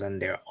lifestyles,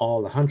 and they're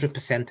all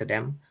 100% of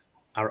them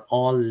are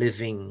all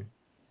living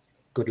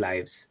good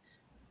lives,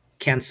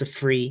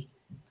 cancer-free.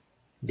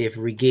 They've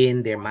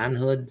regained their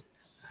manhood.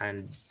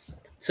 And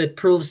so it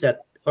proves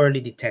that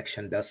early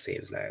detection does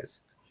save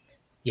lives.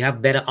 You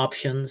have better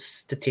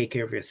options to take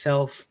care of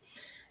yourself.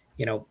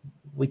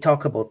 We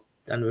talk about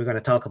and we're going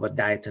to talk about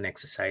diet and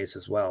exercise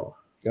as well.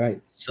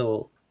 Right.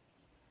 So,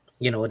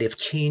 they've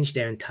changed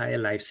their entire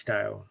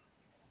lifestyle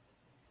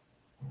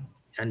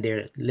and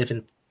they're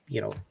living,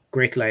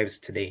 great lives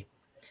today.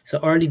 So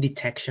early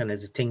detection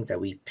is a thing that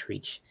we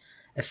preach,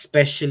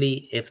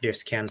 especially if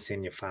there's cancer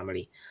in your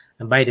family.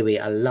 And by the way,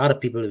 a lot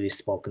of people we've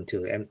spoken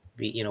to, and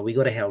we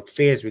go to health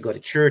fairs, we go to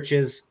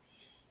churches.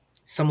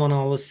 Someone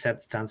always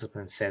stands up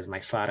and says, "My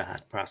father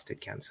had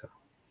prostate cancer."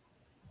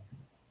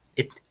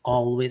 It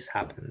always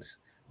happens.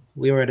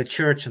 We were at a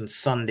church on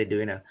Sunday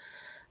doing a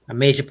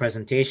major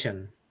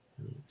presentation.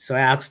 So I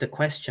asked the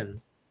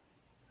question,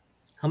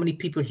 how many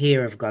people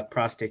here have got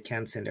prostate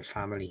cancer in their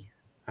family?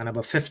 And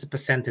about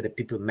 50% of the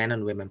people, men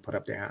and women, put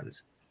up their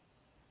hands.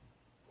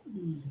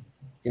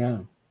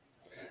 Yeah.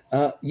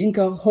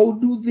 Yinka, how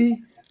do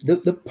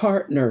the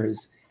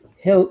partners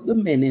help the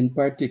men in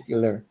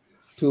particular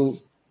to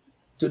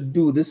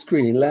do the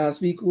screening?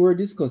 Last week we were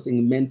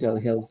discussing mental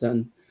health,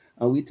 and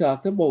we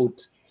talked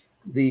about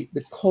the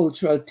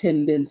cultural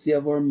tendency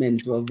of our men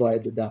to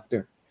avoid the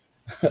doctor.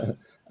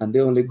 And they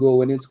only go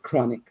when it's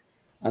chronic.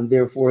 And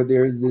therefore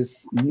there's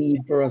this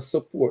need for a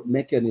support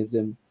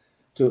mechanism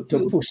to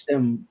push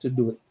them to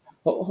do it.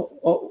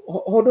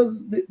 How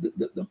does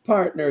the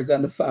partners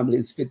and the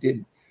families fit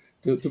in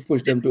to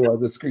push them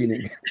towards the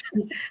screening?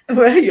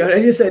 Well, you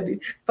already said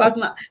it.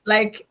 Partner,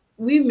 like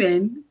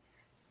women,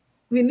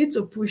 we need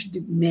to push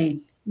the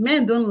men.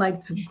 Men don't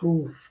like to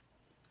go.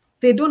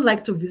 They don't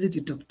like to visit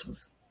the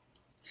doctors.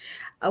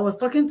 I was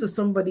talking to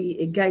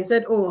somebody, a guy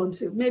said, "Oh,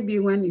 until maybe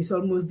when he's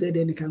almost dead,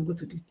 then he can go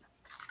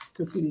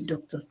to see the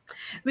doctor."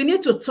 We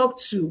need to talk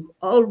to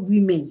all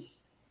women.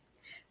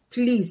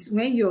 Please,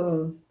 when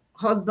your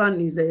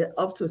husband is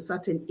up to a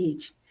certain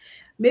age,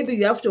 maybe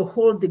you have to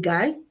hold the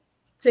guy,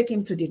 take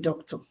him to the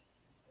doctor.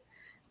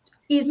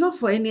 It's not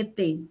for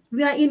anything.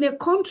 We are in a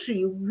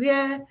country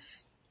where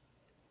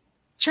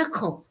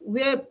checkup,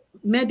 where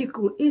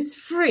medical is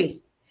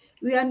free.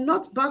 We are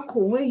not back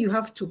home where you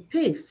have to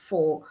pay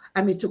to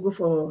go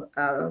for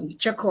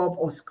checkup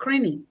or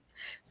screening.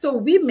 So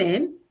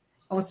women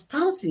or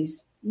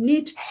spouses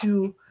need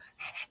to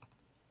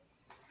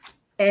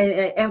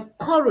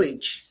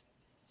encourage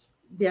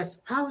their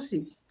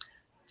spouses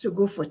to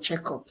go for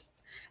checkup,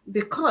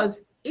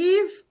 because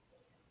if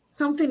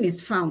something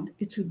is found,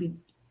 it will be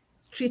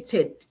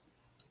treated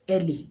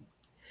early.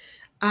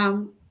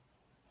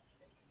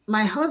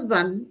 My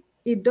husband,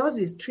 he does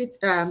his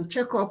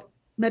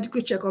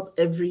medical checkup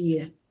every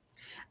year,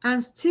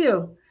 and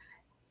still,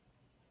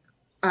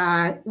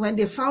 when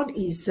they found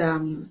his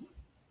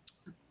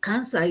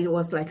cancer, it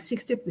was like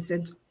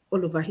 60%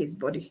 all over his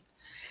body.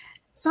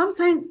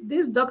 Sometimes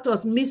these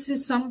doctors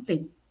misses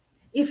something.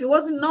 If he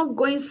was not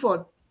going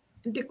for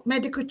the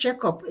medical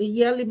checkup, a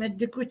yearly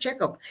medical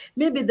checkup,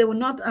 maybe they would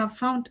not have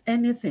found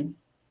anything.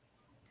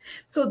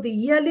 So the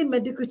yearly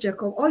medical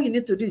checkup, all you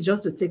need to do is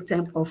just to take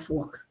time off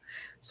work.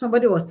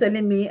 Somebody was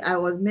telling me, I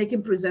was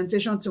making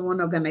presentation to one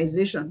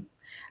organization,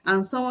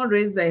 and someone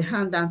raised their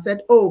hand and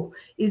said, "Oh,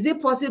 is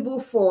it possible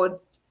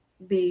for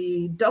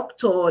the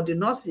doctor or the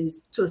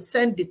nurses to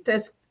send the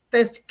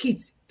test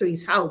kits to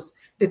his house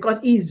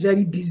because he is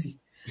very busy?"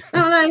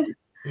 I'm like,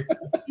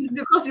 it's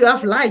because you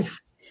have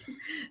life.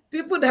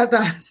 People that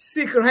are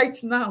sick right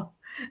now,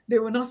 they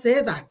will not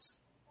say that.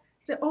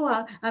 Say,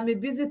 "Oh, I'm a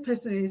busy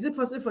person. Is it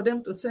possible for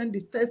them to send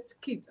the test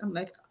kit?" I'm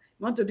like,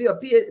 "You want to do a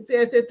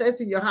PSA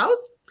test in your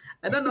house?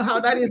 I don't know how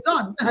that is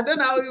done. I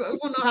don't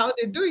even know how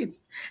they do it.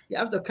 You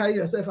have to carry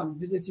yourself and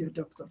visit your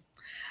doctor."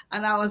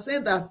 And I was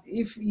saying that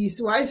if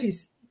his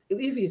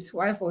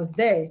wife was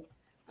there,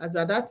 as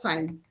at that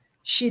time,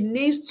 she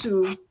needs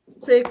to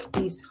take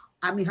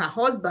her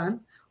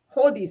husband,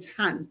 hold his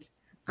hand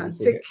and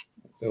take.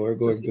 So we're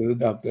going to the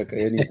doctor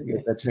because you need to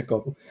get that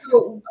checkup.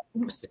 So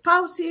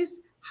spouses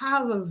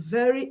have a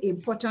very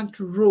important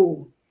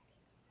role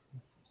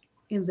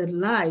in the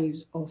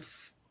lives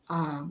of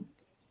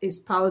a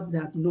spouse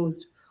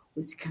diagnosed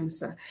with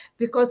cancer,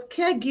 because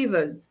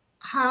caregivers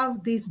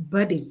have this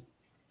burden.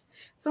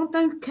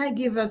 Sometimes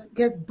caregivers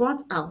get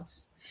burnt out.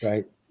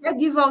 Right.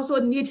 Caregivers also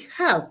need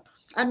help.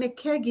 I'm a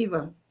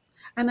caregiver,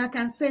 and I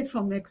can say it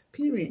from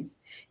experience.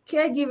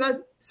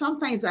 Caregivers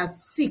sometimes are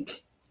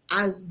sick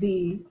as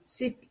the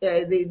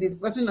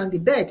person on the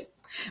bed,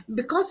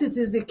 because it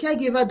is the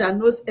caregiver that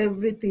knows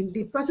everything.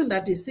 The person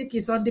that is sick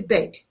is on the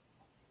bed,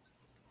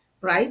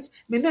 right?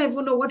 May not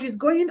even know what is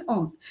going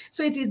on.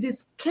 So it is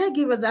this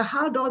caregiver that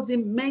how does the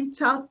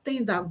mental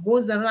thing that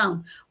goes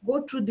around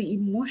go through the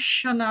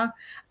emotional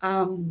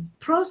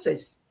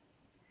process,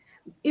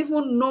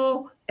 even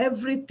know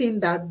everything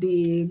that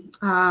the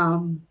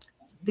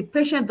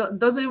patient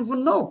doesn't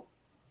even know.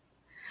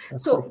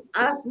 So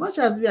as much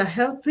as we are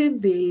helping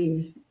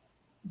the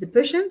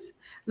patients,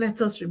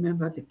 let us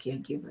remember the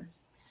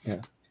caregivers.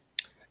 Yeah.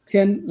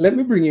 Ken, let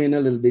me bring you in a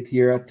little bit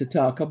here to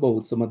talk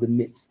about some of the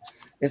myths,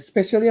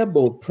 especially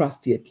about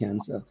prostate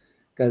cancer,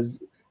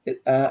 because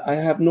I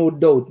have no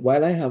doubt,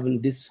 while I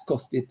haven't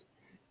discussed it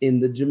in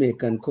the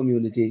Jamaican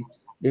community,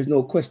 there's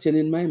no question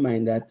in my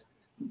mind that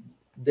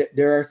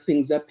there are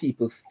things that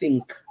people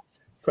think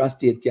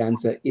prostate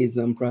cancer is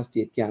and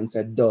prostate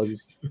cancer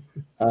does.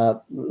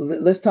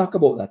 Let's talk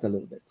about that a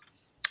little bit.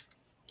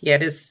 Yeah,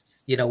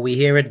 this, we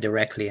hear it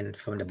directly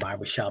from the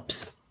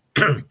barbershops.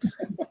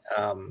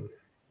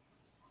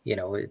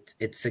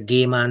 It's a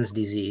gay man's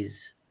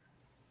disease.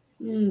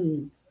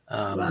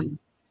 Wow.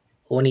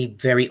 Only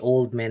very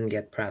old men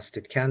get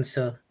prostate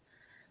cancer.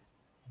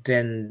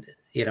 Then,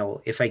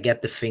 if I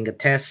get the finger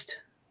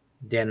test,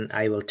 then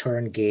I will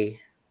turn gay.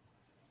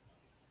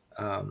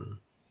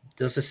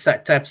 Those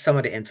are some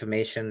of the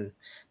information,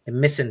 the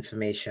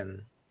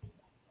misinformation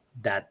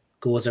that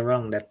goes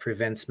around that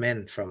prevents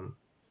men from,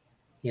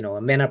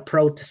 men are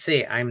proud to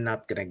say, I'm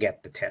not going to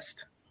get the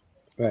test.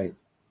 Right.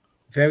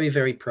 Very,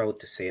 very proud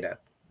to say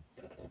that.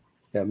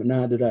 Yeah, but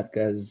not do that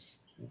because...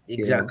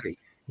 Exactly.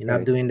 You're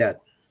not doing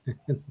that.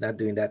 Not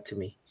doing that to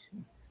me.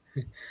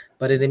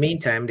 But in the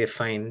meantime, they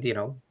find,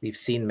 we've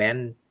seen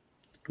men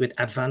with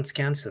advanced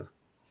cancer.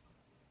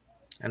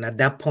 And at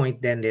that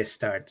point, then they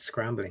start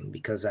scrambling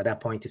because at that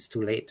point, it's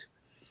too late.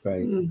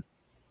 Right.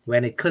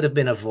 When it could have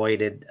been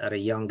avoided at a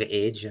younger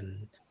age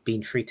and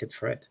being treated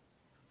for it.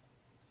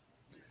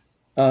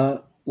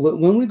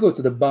 When we go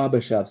to the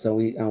barbershops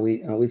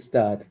and we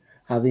start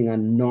having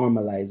and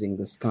normalizing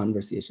this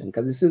conversation,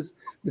 because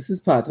this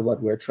is part of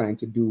what we're trying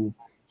to do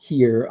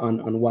here on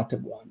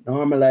Watagwan.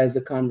 Normalize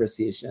the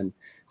conversation.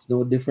 It's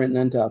no different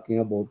than talking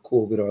about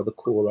COVID or the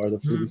cold or the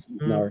flu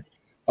season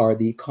or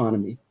the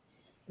economy,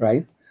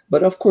 right?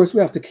 But of course,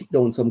 we have to kick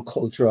down some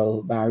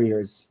cultural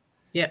barriers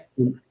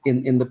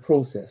in the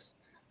process,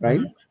 right?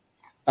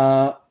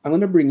 I'm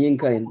going to bring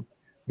Yinka in.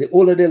 The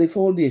Oladele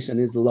Foundation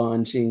is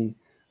launching,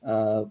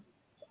 or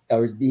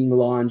is being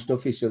launched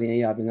officially, and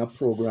you're having a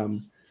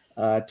program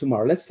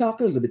tomorrow. Let's talk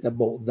a little bit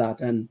about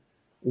that and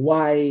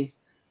why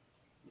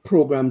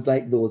programs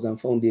like those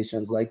and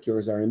foundations like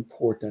yours are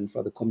important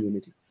for the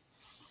community.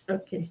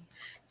 Okay.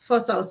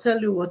 First, I'll tell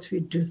you what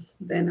we do.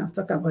 Then I'll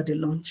talk about the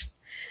launch.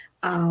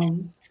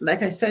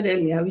 Like I said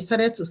earlier, we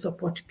started to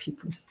support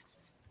people.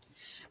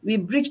 We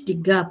bridge the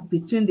gap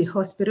between the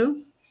hospital,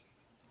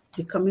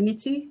 the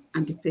community,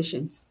 and the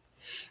patients.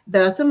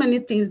 There are so many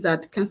things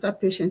that cancer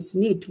patients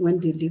need when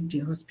they leave the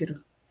hospital.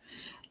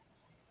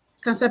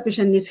 Cancer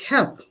patient needs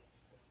help.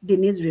 They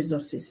need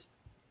resources.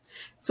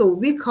 So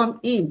we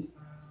come in.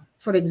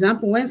 For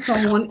example, when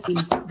someone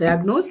is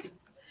diagnosed,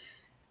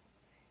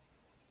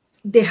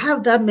 they are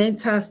in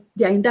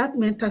that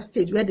mental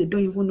stage where they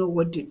don't even know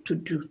what to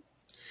do.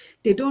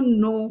 They don't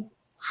know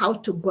how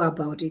to go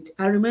about it.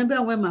 I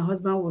remember when my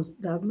husband was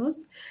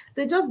diagnosed,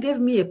 they just gave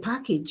me a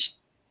package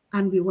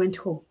and we went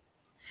home.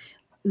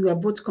 We were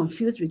both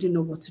confused. We didn't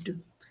know what to do.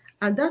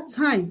 At that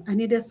time, I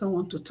needed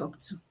someone to talk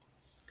to.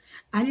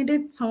 I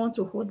needed someone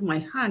to hold my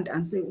hand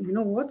and say, you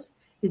know what?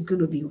 It's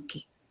going to be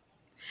okay.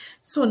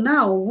 So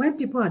now when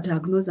people are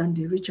diagnosed and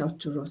they reach out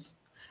to us,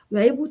 we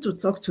are able to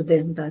talk to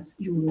them that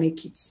you will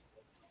make it.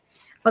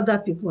 Other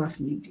people have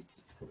made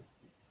it.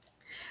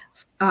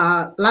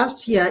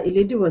 Last year, a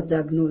lady was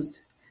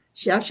diagnosed.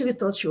 She actually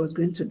thought she was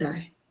going to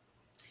die.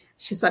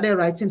 She started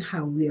writing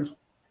her will.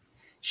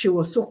 She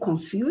was so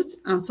confused,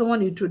 and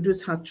someone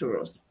introduced her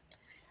to us.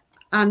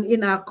 And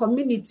in our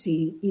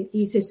community,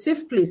 it's a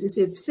safe place. It's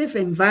a safe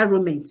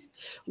environment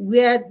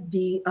where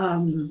the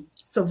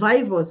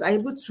survivors are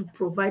able to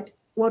provide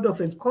word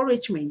of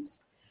encouragement,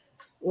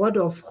 word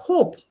of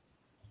hope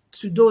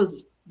to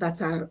those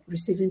that are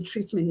receiving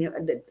treatment,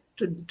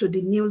 to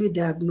the newly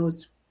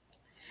diagnosed.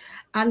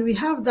 And we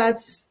have that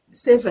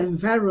safe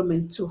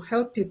environment to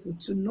help people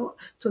to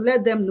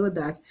let them know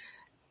that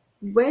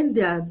when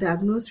they are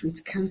diagnosed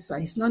with cancer,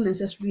 it's not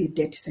necessarily a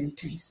death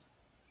sentence.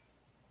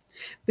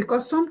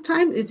 Because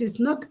sometimes it is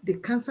not the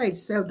cancer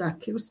itself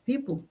that kills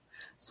people.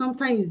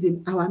 Sometimes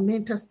it's our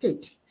mental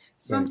state.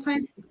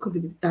 Sometimes it could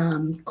be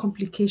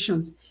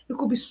complications. It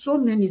could be so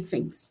many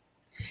things.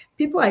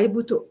 People are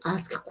able to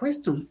ask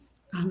questions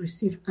and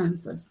receive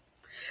answers.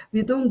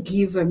 We don't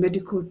give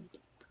medical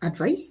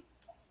advice.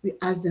 We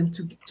ask them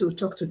to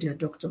talk to their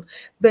doctor.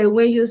 But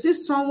when you see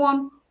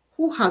someone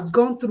who has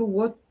gone through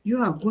what you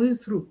are going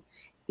through,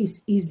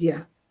 it's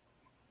easier.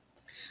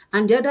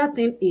 And the other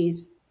thing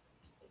is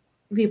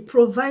we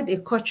provide a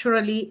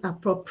culturally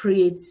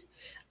appropriate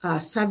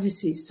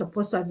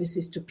support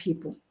services to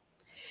people.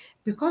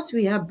 Because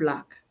we are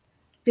Black,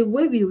 the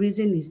way we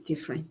reason is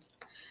different.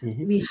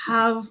 Mm-hmm. We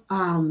have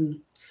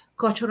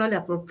culturally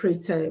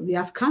appropriate, we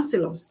have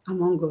counselors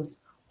among us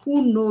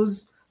who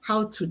knows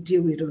how to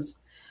deal with us.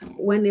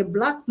 When a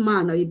Black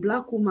man or a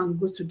Black woman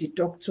goes to the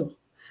doctor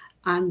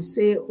and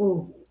say,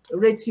 oh,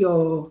 rate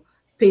your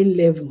pain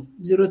level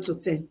 0 to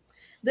 10,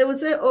 they will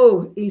say,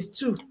 oh, it's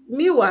 2.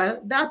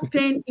 Meanwhile, that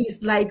pain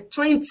is like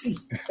 20.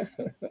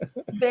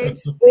 But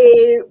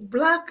a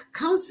Black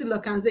counselor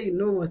can say, you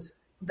know what,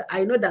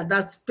 I know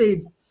that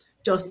pain,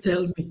 just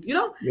tell me.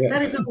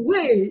 That is a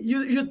way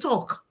you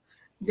talk.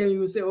 Then you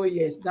will say, oh,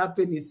 yes, that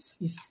pain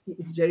is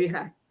very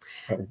high.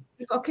 Right.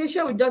 The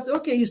Caucasian will just say,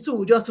 okay, you still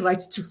will just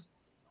write 2.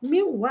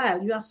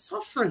 Meanwhile, you are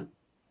suffering.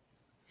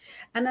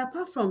 And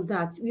apart from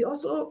that, we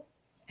also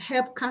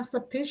help cancer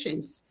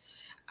patients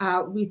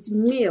with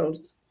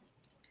meals.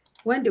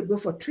 when they go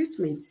for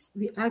treatments,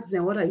 we ask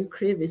them, what are you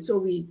craving? So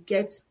we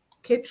get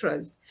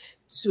caterers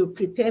to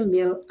prepare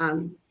meal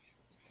and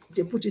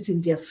they put it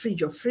in their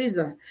fridge or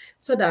freezer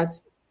so that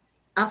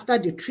after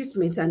the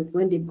treatment and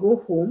when they go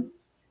home,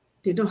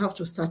 they don't have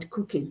to start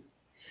cooking.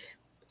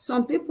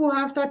 Some people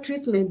after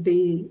treatment,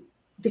 they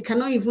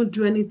cannot even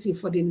do anything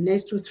for the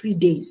next 2-3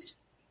 days.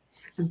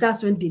 And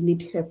that's when they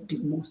need help the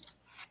most.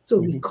 So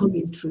we come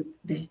in through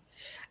there.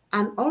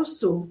 And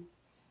also,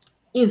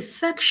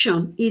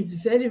 infection is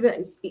very,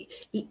 very,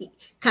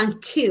 it can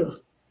kill.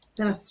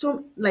 There are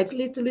some like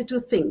little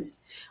things.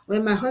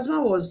 When my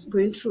husband was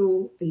going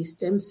through a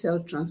stem cell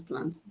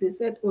transplant, they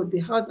said, oh,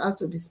 the house has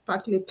to be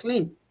sparkly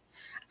clean.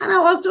 And I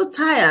was so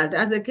tired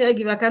as a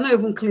caregiver, I cannot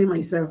even clean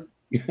myself.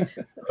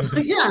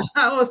 Yeah,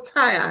 I was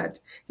tired.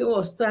 He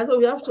was tired. So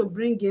we have to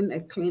bring in a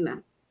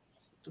cleaner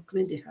to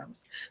clean the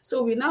house.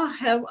 So we now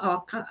help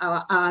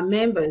our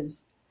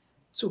members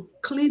to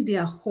clean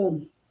their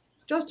homes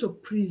just to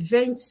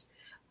prevent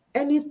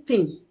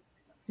anything.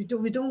 We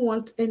don't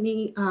want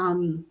any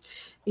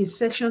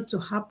infection to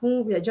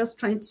happen. We are just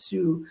trying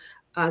to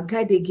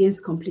guide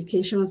against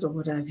complications or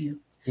what have you.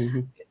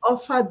 We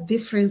offer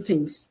different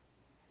things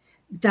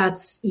that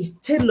is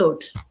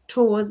tailored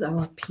towards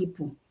our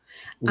people.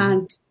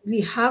 And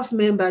we have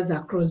members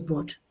across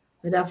board,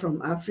 whether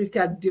from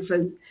Africa,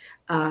 different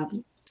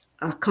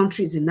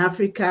countries in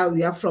Africa.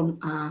 We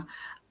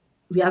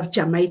have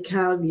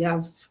Jamaica, we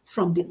have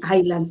from the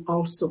islands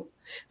also.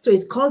 So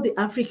it's called the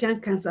African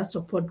Cancer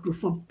Support Group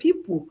from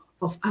people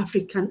of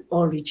African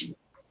origin.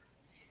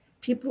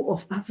 People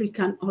of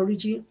African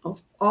origin,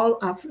 of all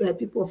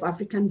people of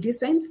African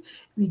descent,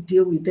 we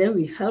deal with them,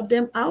 we help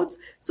them out.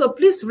 So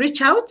please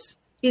reach out.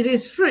 It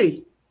is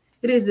free.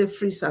 It is a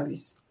free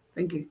service.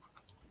 Thank you.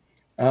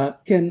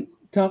 Can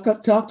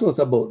talk to us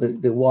about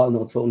the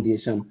Walnut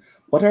Foundation.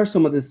 What are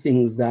some of the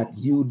things that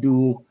you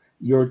do,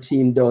 your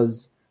team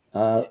does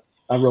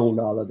around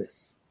all of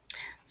this?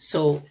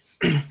 So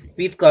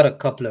we've got a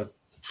couple of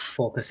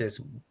focuses.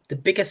 The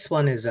biggest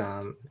one is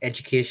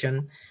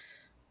education,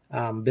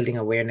 building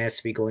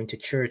awareness. We go into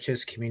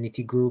churches,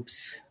 community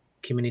groups,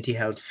 community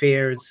health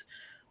fairs.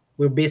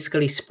 We're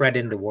basically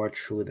spreading the word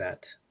through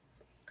that.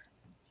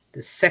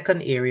 The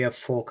second area of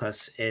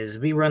focus is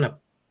we run a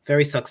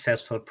very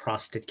successful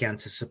prostate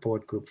cancer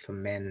support group for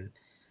men,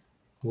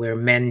 where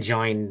men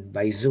join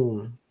by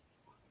Zoom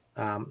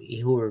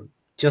who are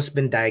just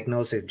been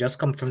diagnosed, they've just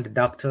come from the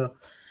doctor,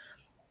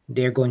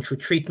 they're going through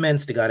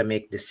treatments, they got to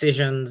make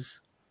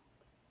decisions,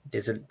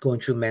 they're going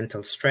through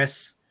mental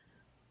stress.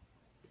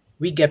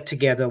 We get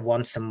together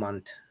once a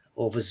month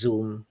over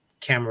Zoom,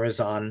 cameras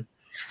on,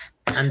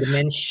 and the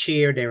men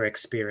share their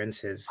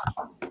experiences.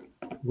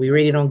 We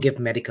really don't give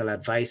medical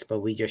advice, but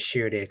we just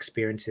share their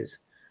experiences.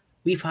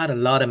 We've had a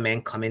lot of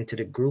men come into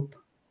the group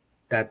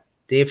that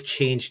they've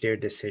changed their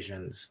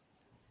decisions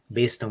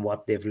based on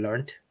what they've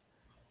learned.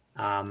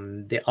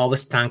 They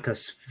always thank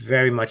us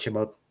very much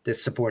about the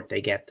support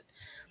they get.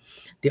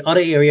 The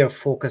other area of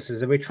focus is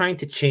that we're trying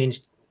to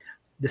change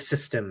the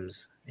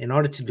systems. In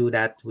order to do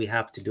that, we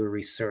have to do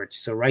research.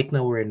 So right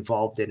now we're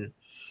involved in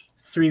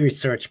 3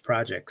 research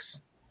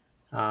projects,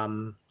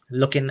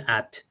 looking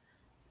at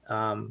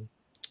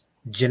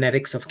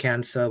genetics of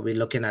cancer. We're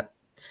looking at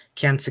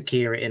cancer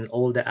care in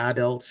older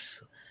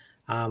adults.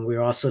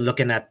 We're also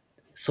looking at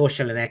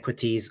social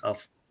inequities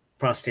of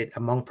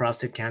among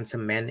prostate cancer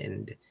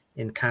men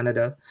in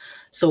Canada.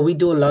 So we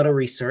do a lot of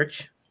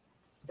research,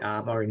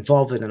 are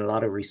involved in a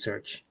lot of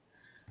research.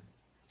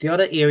 The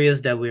other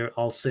areas that we're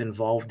also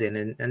involved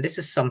in, and this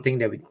is something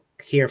that we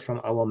hear from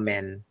our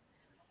men,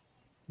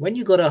 when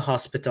you go to a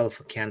hospital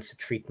for cancer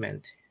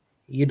treatment,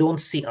 you don't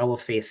see our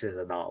faces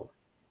at all.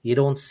 You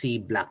don't see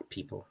Black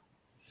people.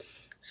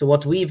 So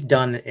what we've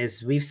done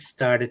is we've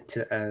started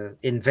to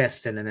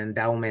invest in an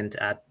endowment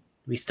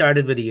we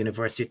started with the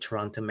University of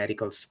Toronto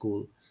Medical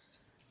School.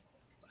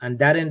 And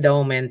that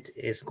endowment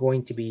is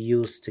going to be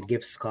used to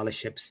give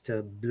scholarships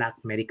to Black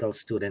medical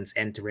students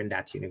entering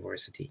that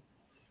university.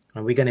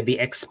 And we're going to be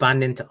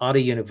expanding to other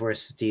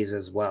universities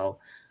as well.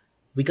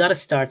 We got to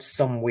start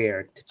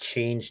somewhere to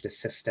change the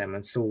system.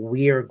 And so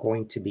we're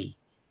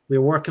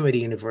working with the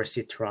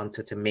University of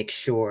Toronto to make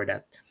sure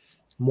that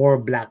more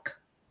Black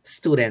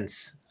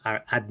students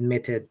are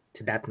admitted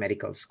to that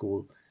medical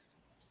school.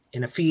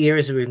 In a few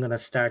years, we're going to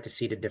start to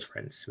see the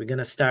difference. We're going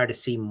to start to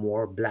see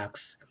more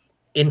Blacks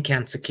in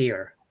cancer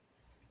care.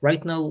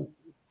 Right now,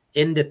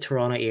 in the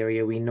Toronto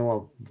area, we know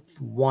of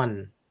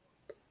 1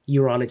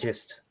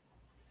 urologist.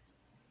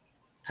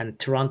 And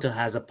Toronto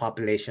has a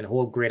population,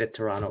 whole greater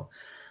Toronto,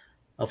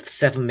 of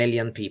 7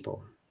 million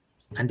people.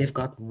 And they've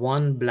got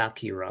 1 Black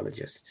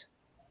urologist.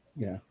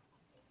 Yeah.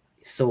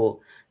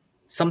 So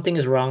something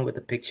is wrong with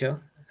the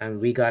picture,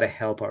 and we got to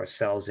help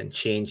ourselves in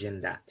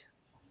changing that.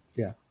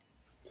 Yeah.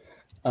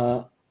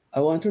 I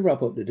want to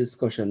wrap up the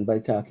discussion by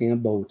talking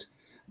about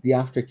the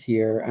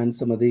aftercare and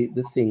some of the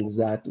things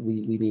that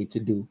we need to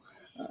do,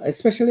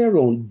 especially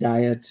around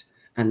diet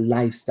and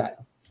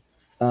lifestyle.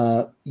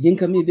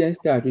 Yinka, maybe I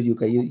start with you,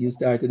 because you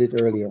started it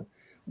earlier.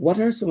 What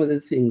are some of the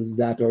things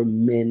that our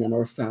men and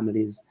our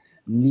families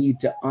need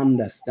to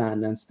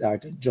understand and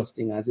start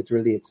adjusting as it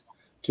relates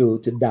to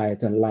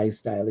diet and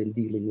lifestyle in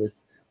dealing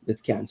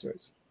with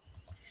cancers?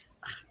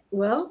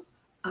 Well,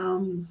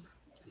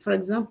 for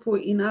example,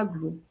 in our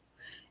group,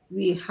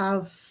 we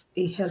have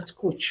a health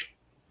coach.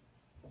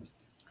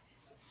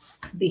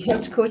 The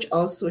health coach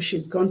also,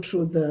 she's gone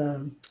through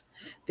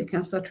the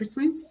cancer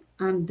treatments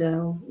and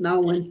now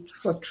went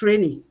for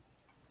training.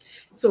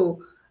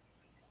 So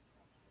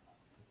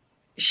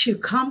she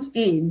comes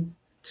in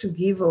to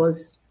give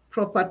us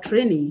proper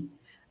training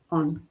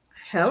on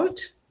health.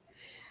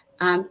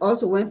 And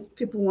also when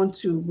people want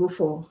to go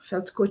for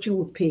health coaching,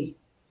 we pay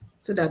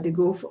so that they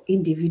go for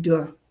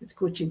individual health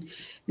coaching,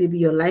 maybe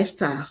your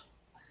lifestyle.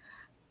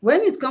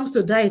 When it comes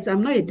to diet,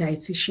 I'm not a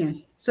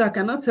dietitian, so I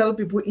cannot tell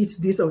people eat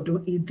this or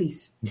don't eat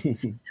this.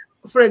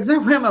 For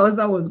example, when my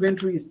husband was going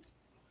through his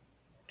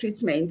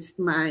treatment,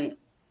 my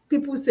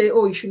people say,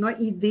 oh, you should not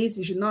eat this,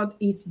 you should not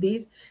eat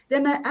this.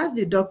 Then I asked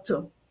the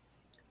doctor.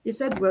 He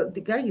said, well,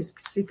 the guy is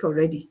sick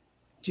already.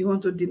 Do you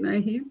want to deny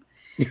him?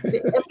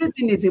 Say,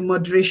 everything is in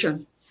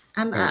moderation.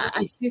 And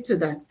I see to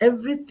that.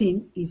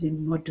 Everything is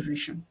in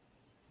moderation.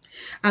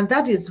 And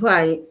that is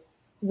why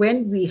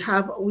when we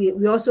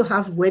also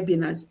have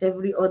webinars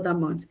every other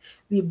month,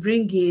 we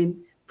bring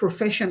in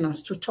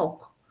professionals to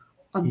talk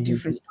on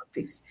different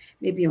topics,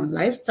 maybe on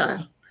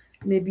lifestyle,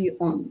 maybe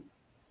on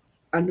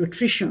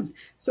nutrition.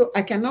 So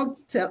I cannot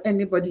tell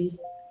anybody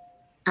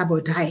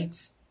about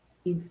diet.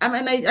 I'm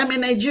a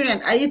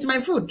Nigerian. I eat my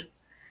food.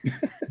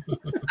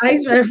 I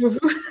eat my food.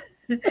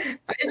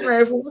 I eat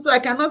my food. So I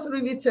cannot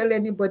really tell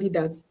anybody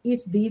that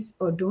eat this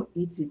or don't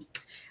eat it.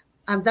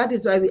 And that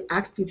is why we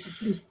ask people,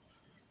 please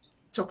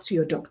talk to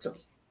your doctor.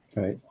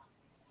 Right.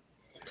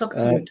 Talk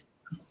to your doctor.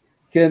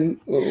 Ken,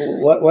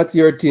 what's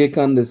your take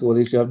on this whole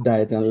issue of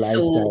diet and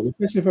lifestyle,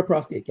 especially for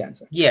prostate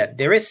cancer? Yeah,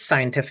 there is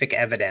scientific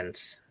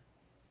evidence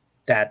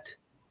that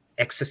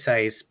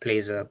exercise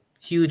plays a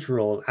huge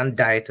role, and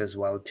diet as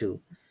well too,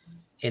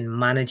 in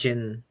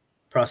managing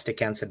prostate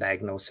cancer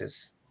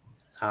diagnosis.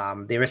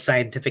 There is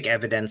scientific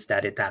evidence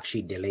that it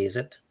actually delays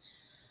it.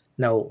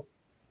 Now,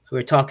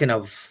 we're talking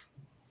of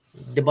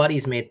the body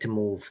is made to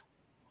move.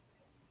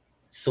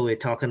 So we're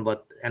talking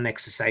about an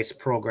exercise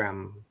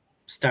program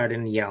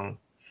starting young,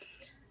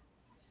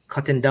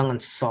 cutting down on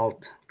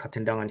salt,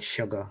 cutting down on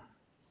sugar,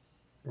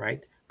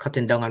 right?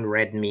 Cutting down on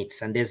red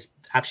meats. And there's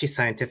actually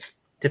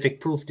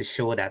scientific proof to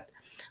show that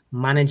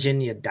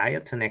managing your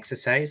diet and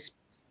exercise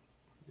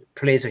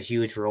plays a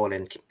huge role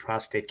in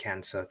prostate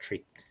cancer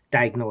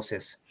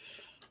diagnosis.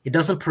 It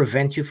doesn't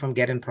prevent you from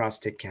getting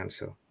prostate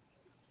cancer.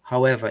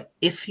 However,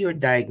 if you're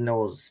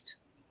diagnosed,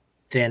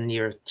 then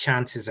your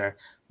chances are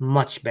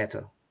much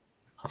better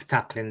of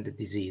tackling the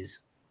disease.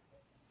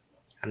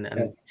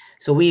 And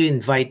so we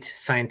invite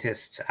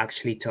scientists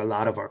actually to a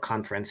lot of our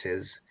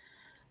conferences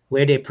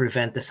where they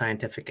present the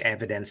scientific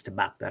evidence to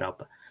back that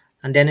up.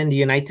 And then in the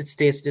United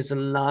States, there's a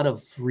lot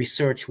of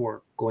research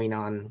work going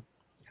on.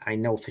 I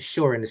know for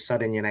sure in the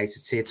southern United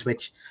States,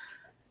 which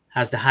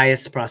has the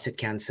highest prostate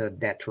cancer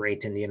death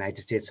rate in the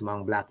United States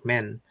among Black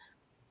men.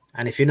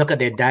 And if you look at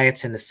their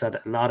diets in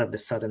a lot of the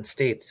southern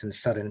states,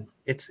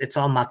 it's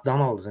all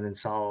McDonald's and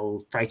it's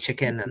all fried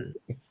chicken, and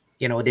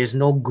there's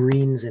no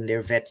greens in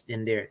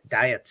their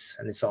diets,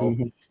 and it's all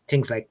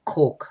things like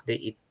Coke.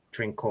 They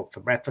drink Coke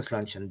for breakfast,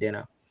 lunch, and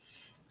dinner.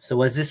 So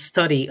was this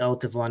study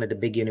out of one of the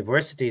big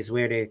universities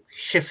where they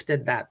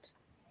shifted that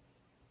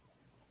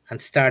and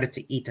started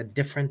to eat a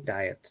different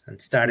diet and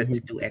started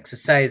to do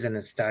exercise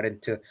and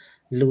started to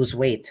lose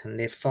weight, and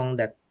they found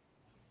that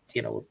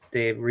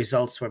the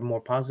results were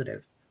more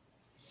positive.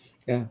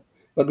 Yeah,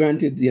 but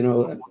granted,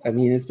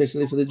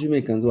 especially for the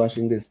Jamaicans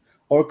watching this,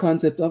 our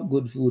concept of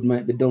good food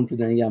might be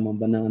dumpling and yam and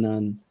banana,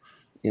 and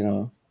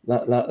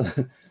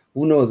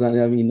who knows?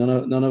 I mean,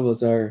 none of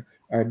us are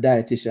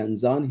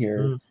dietitians on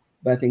here,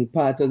 but I think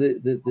part of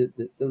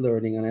the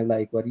learning, and I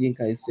like what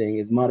Yinka is saying,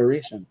 is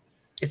moderation.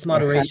 It's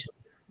moderation.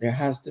 There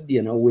has to be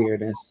an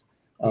awareness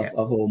of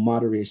how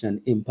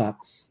moderation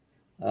impacts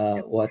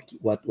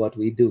what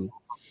we do.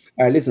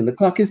 All right, listen, the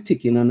clock is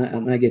ticking,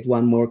 and I get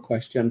one more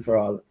question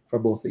for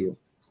both of you.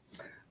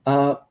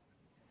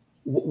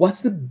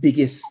 What's the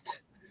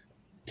biggest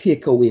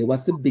takeaway?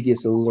 What's the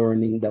biggest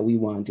learning that we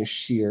want to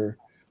share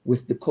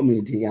with the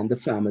community and the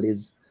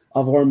families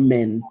of our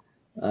men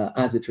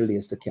as it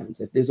relates to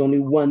cancer? If there's only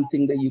one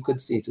thing that you could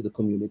say to the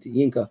community,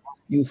 Yinka,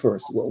 you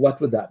first, what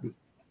would that be?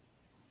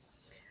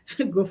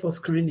 Go for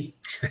screening.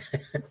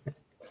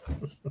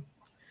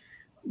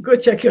 Go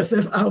check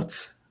yourself out.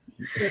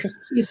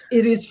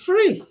 It is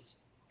free,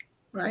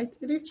 right?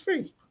 It is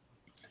free.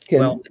 Ken,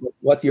 well,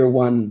 what's your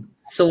one?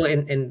 So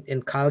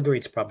in Calgary,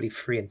 it's probably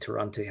free. In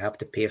Toronto, you have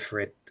to pay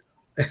for it.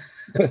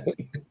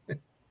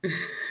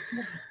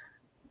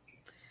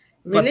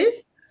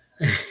 Really?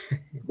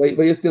 But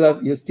you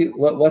still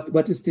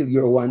what is still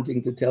you're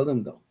wanting to tell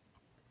them though?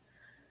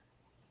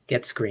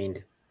 Get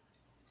screened.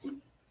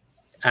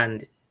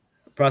 And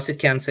prostate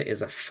cancer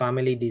is a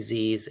family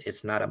disease.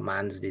 It's not a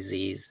man's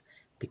disease,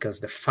 because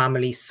the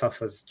family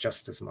suffers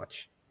just as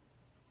much.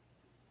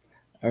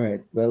 All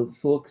right. Well,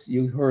 folks,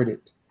 you heard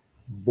it.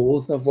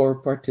 both of our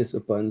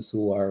participants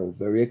who are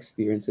very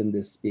experienced in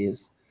this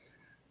space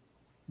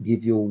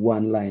give you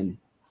one line: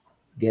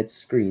 get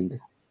screened,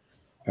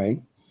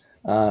 right?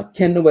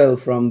 Ken Noel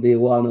from the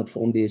Walnut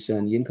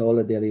Foundation, Yinka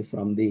Oladele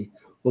from the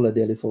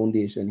Oladele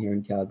Foundation here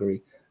in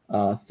Calgary.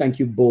 Thank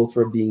you both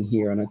for being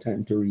here on A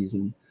Time to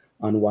Reason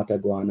on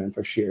Watagwan and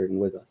for sharing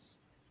with us.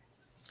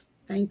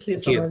 Thank you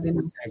Thank for you. having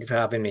us. Thank you for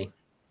having me.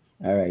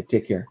 All right,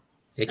 take care.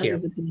 Take Have care. a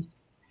good day.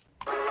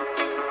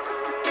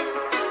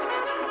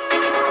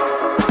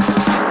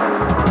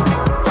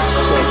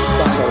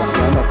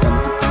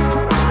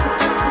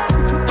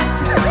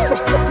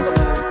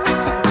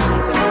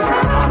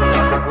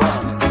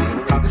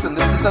 Listen,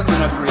 this has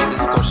been a great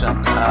discussion.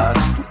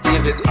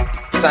 David,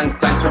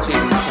 thanks for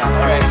taking the time. All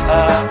right.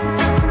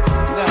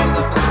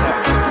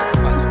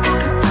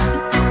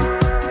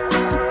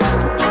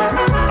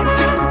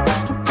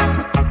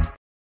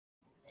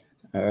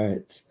 All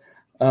right.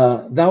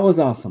 That was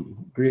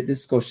awesome. Great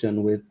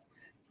discussion with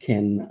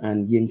Ken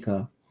and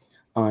Yinka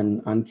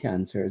on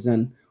cancers.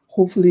 And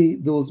hopefully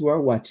those who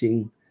are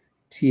watching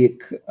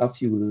take a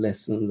few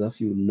lessons, a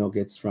few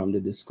nuggets from the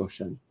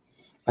discussion.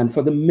 And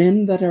for the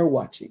men that are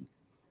watching,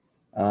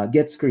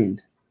 get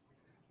screened.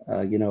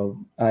 I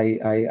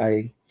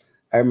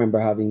remember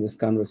having this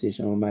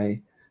conversation with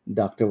my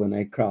doctor when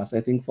I crossed,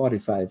 I think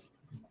 45.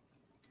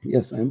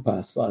 Yes, I'm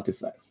past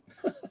 45.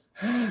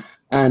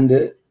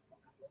 And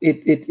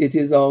it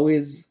is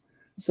always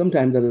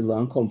sometimes a little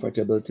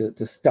uncomfortable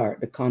to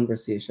start the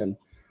conversation.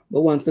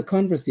 But once the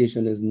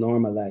conversation is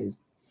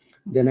normalized,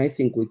 then I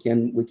think we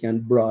can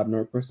broaden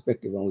our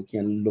perspective and we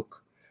can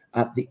look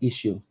at the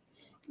issue.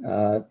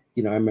 I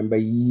remember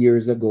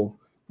years ago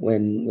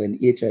when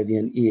HIV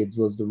and AIDS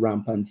was the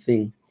rampant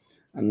thing,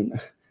 and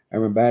I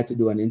remember I had to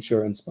do an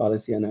insurance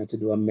policy and I had to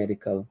do a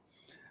medical,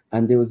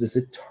 and there was this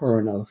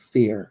eternal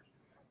fear: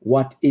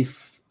 what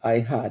if I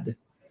had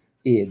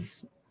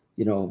AIDS?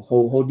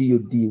 How do you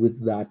deal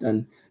with that?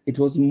 And it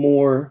was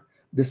more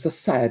the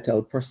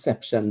societal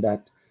perception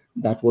that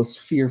was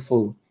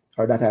fearful,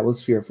 or that I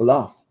was fearful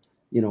of.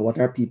 What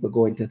are people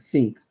going to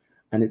think?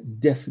 And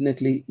it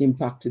definitely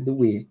impacted the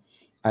way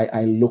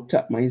I looked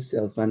at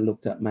myself and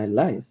looked at my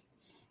life,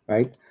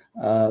 right?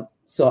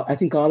 So I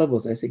think all of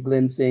us, I see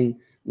Glenn saying,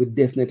 we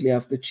definitely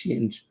have to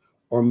change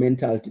our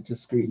mentality to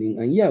screening.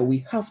 And yeah,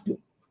 we have to,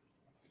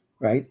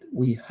 right?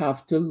 We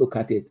have to look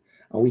at it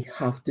and we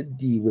have to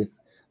deal with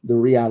the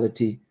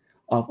reality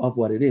of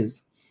what it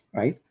is,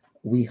 right?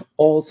 We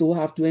also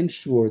have to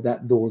ensure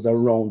that those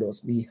around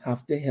us, we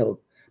have to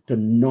help to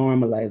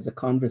normalize the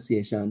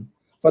conversation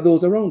for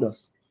those around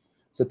us.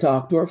 So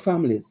talk to our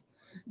families.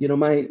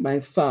 My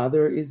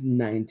father is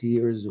 90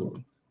 years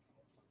old.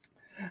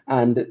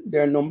 And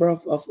there are a number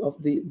of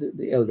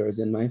the elders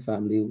in my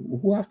family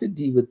who have to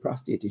deal with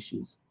prostate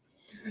issues.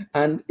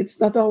 And it's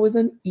not always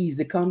an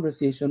easy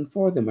conversation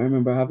for them. I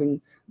remember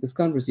having this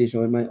conversation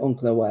with my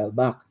uncle a while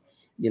back.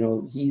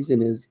 He's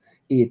in his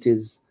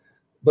 80s,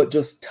 but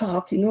just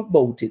talking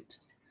about it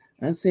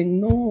and saying,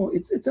 no,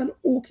 it's an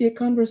okay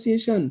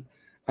conversation.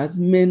 As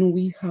men,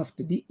 we have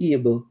to be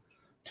able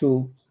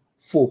to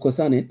focus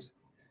on it,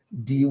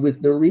 deal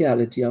with the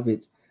reality of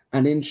it,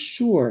 and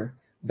ensure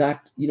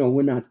that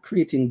we're not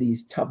creating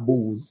these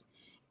taboos,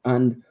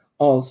 and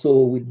also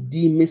with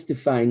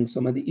demystifying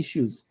some of the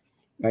issues,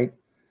 right?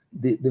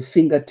 The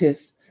finger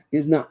test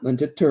is not going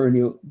to turn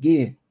you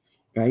gay,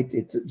 right?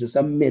 It's just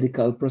a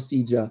medical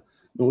procedure,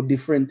 no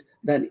different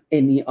than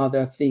any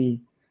other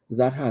thing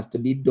that has to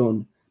be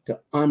done to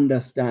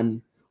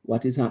understand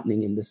what is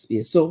happening in the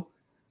space. So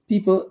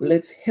people,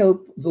 let's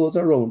help those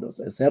around us.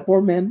 Let's help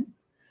our men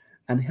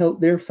and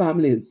help their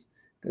families.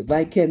 Because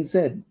like Ken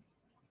said,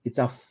 it's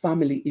a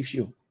family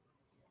issue,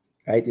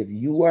 right? If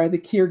you are the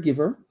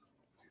caregiver,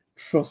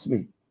 trust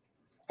me.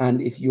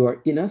 And if you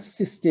are in a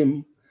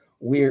system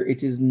where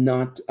it is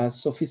not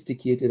as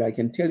sophisticated, I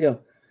can tell you,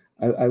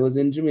 I was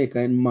in Jamaica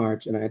in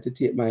March and I had to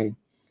take my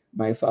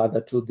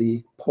father to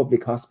the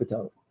public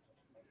hospital.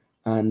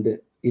 And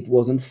it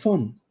wasn't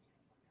fun.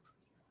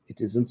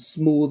 It isn't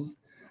smooth.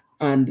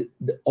 And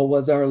the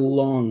hours are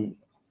long.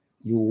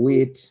 You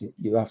wait,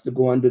 you have to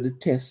go and do the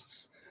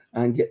tests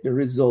and get the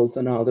results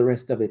and all the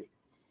rest of it.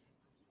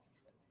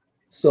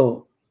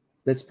 So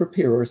let's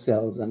prepare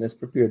ourselves and let's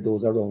prepare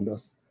those around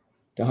us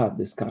to have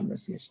this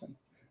conversation.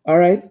 All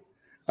right.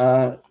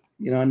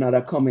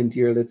 Another comment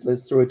here.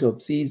 Let's throw it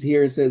up. C's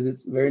here says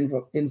it's very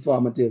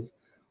informative.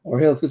 Our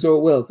health is our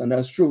wealth, and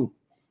that's true,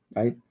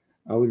 right?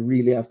 We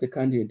really have to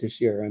continue to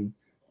share. And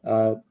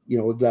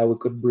we're glad we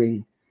could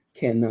bring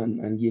Ken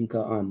and Yinka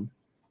on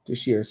to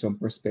share some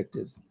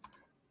perspective.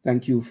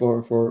 Thank you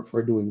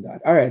for doing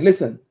that. All right,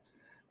 listen.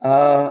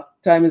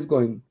 Time is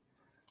going.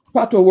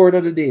 Patois word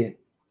of the day,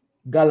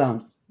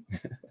 galang.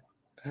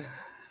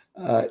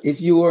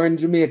 If you were in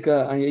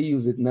Jamaica and you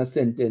use it in a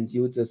sentence,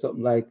 you would say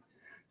something like,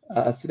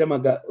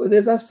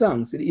 there's a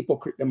song, the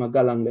hypocrite them a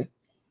galang.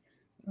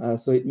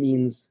 So it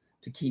means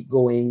to keep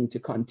going, to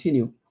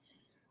continue.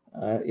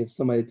 If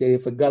somebody tell you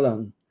for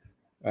galang,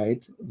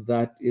 right,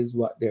 that is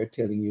what they're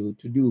telling you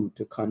to do,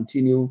 to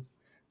continue,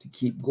 to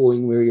keep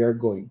going where you're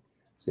going.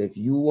 So if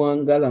you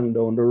want galang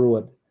down the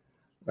road,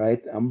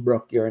 right, and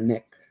broke your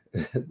neck,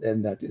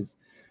 then that is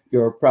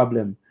your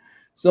problem.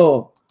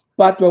 So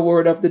Patwa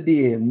word of the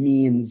day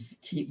means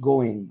keep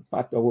going.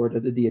 Patwa word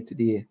of the day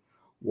today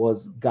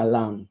was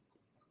galang.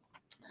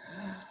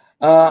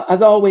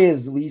 As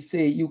always, we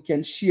say you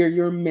can share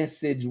your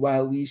message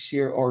while we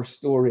share our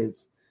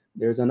stories.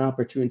 There's an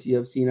opportunity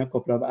of seeing a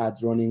couple of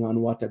ads running on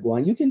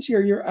Watagwan. You can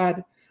share your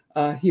ad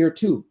here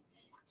too,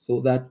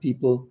 so that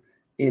people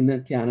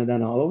in Canada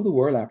and all over the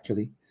world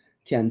actually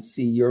can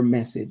see your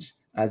message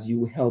as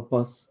you help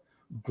us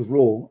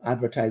grow,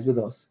 advertise with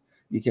us.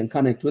 You can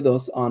connect with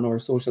us on our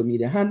social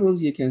media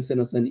handles. You can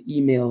send us an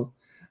email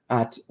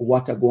at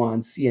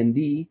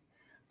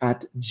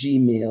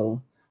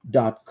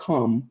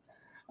watagwancnd@gmail.com.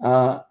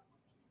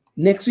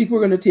 Next week we're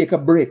going to take a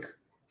break.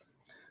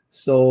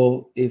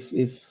 So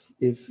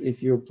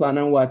if you're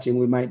planning on watching,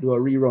 we might do a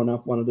rerun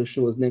of one of the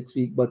shows next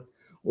week, but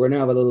we're going to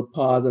have a little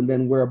pause, and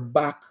then we're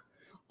back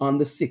on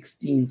the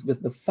 16th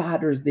with the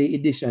Father's Day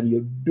edition.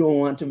 You don't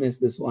want to miss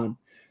this one,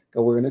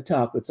 because we're going to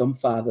talk with some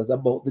fathers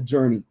about the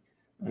journey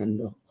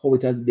and how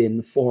it has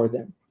been for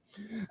them.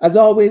 As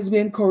always, we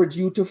encourage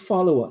you to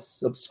follow us,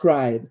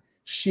 subscribe,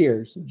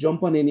 share,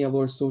 jump on any of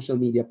our social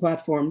media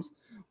platforms.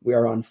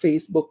 We're on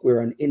Facebook,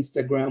 we're on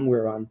Instagram,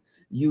 we're on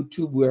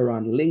YouTube, we're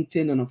on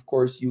LinkedIn, and of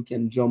course, you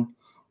can jump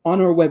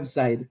on our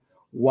website,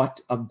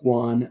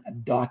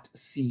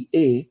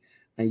 whatagwan.ca,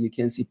 and you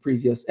can see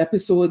previous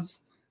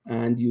episodes,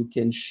 and you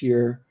can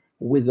share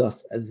with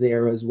us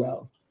there as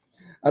well.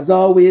 As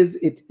always,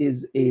 it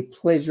is a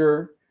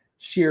pleasure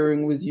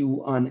sharing with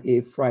you on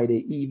a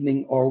Friday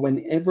evening or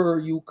whenever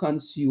you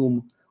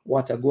consume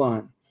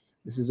Watagwan.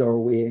 This is our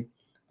way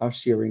of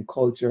sharing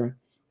culture,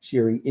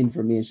 sharing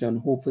information.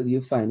 Hopefully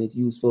you find it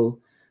useful.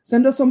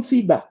 Send us some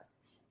feedback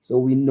so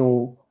we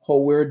know how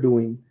we're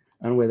doing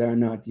and whether or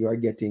not you are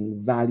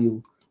getting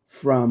value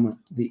from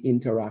the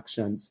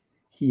interactions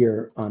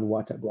here on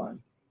Watagwan.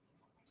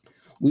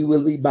 We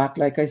will be back,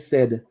 like I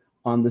said,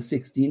 on the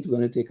 16th. We're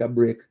going to take a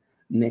break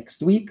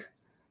next week.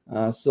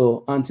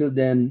 So until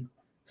then,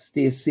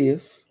 stay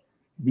safe,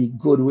 be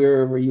good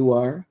wherever you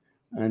are,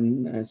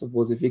 and I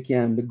suppose if you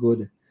can be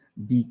good,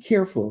 be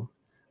careful.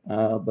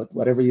 But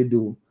whatever you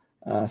do,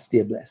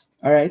 stay blessed.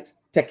 All right,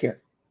 take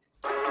care.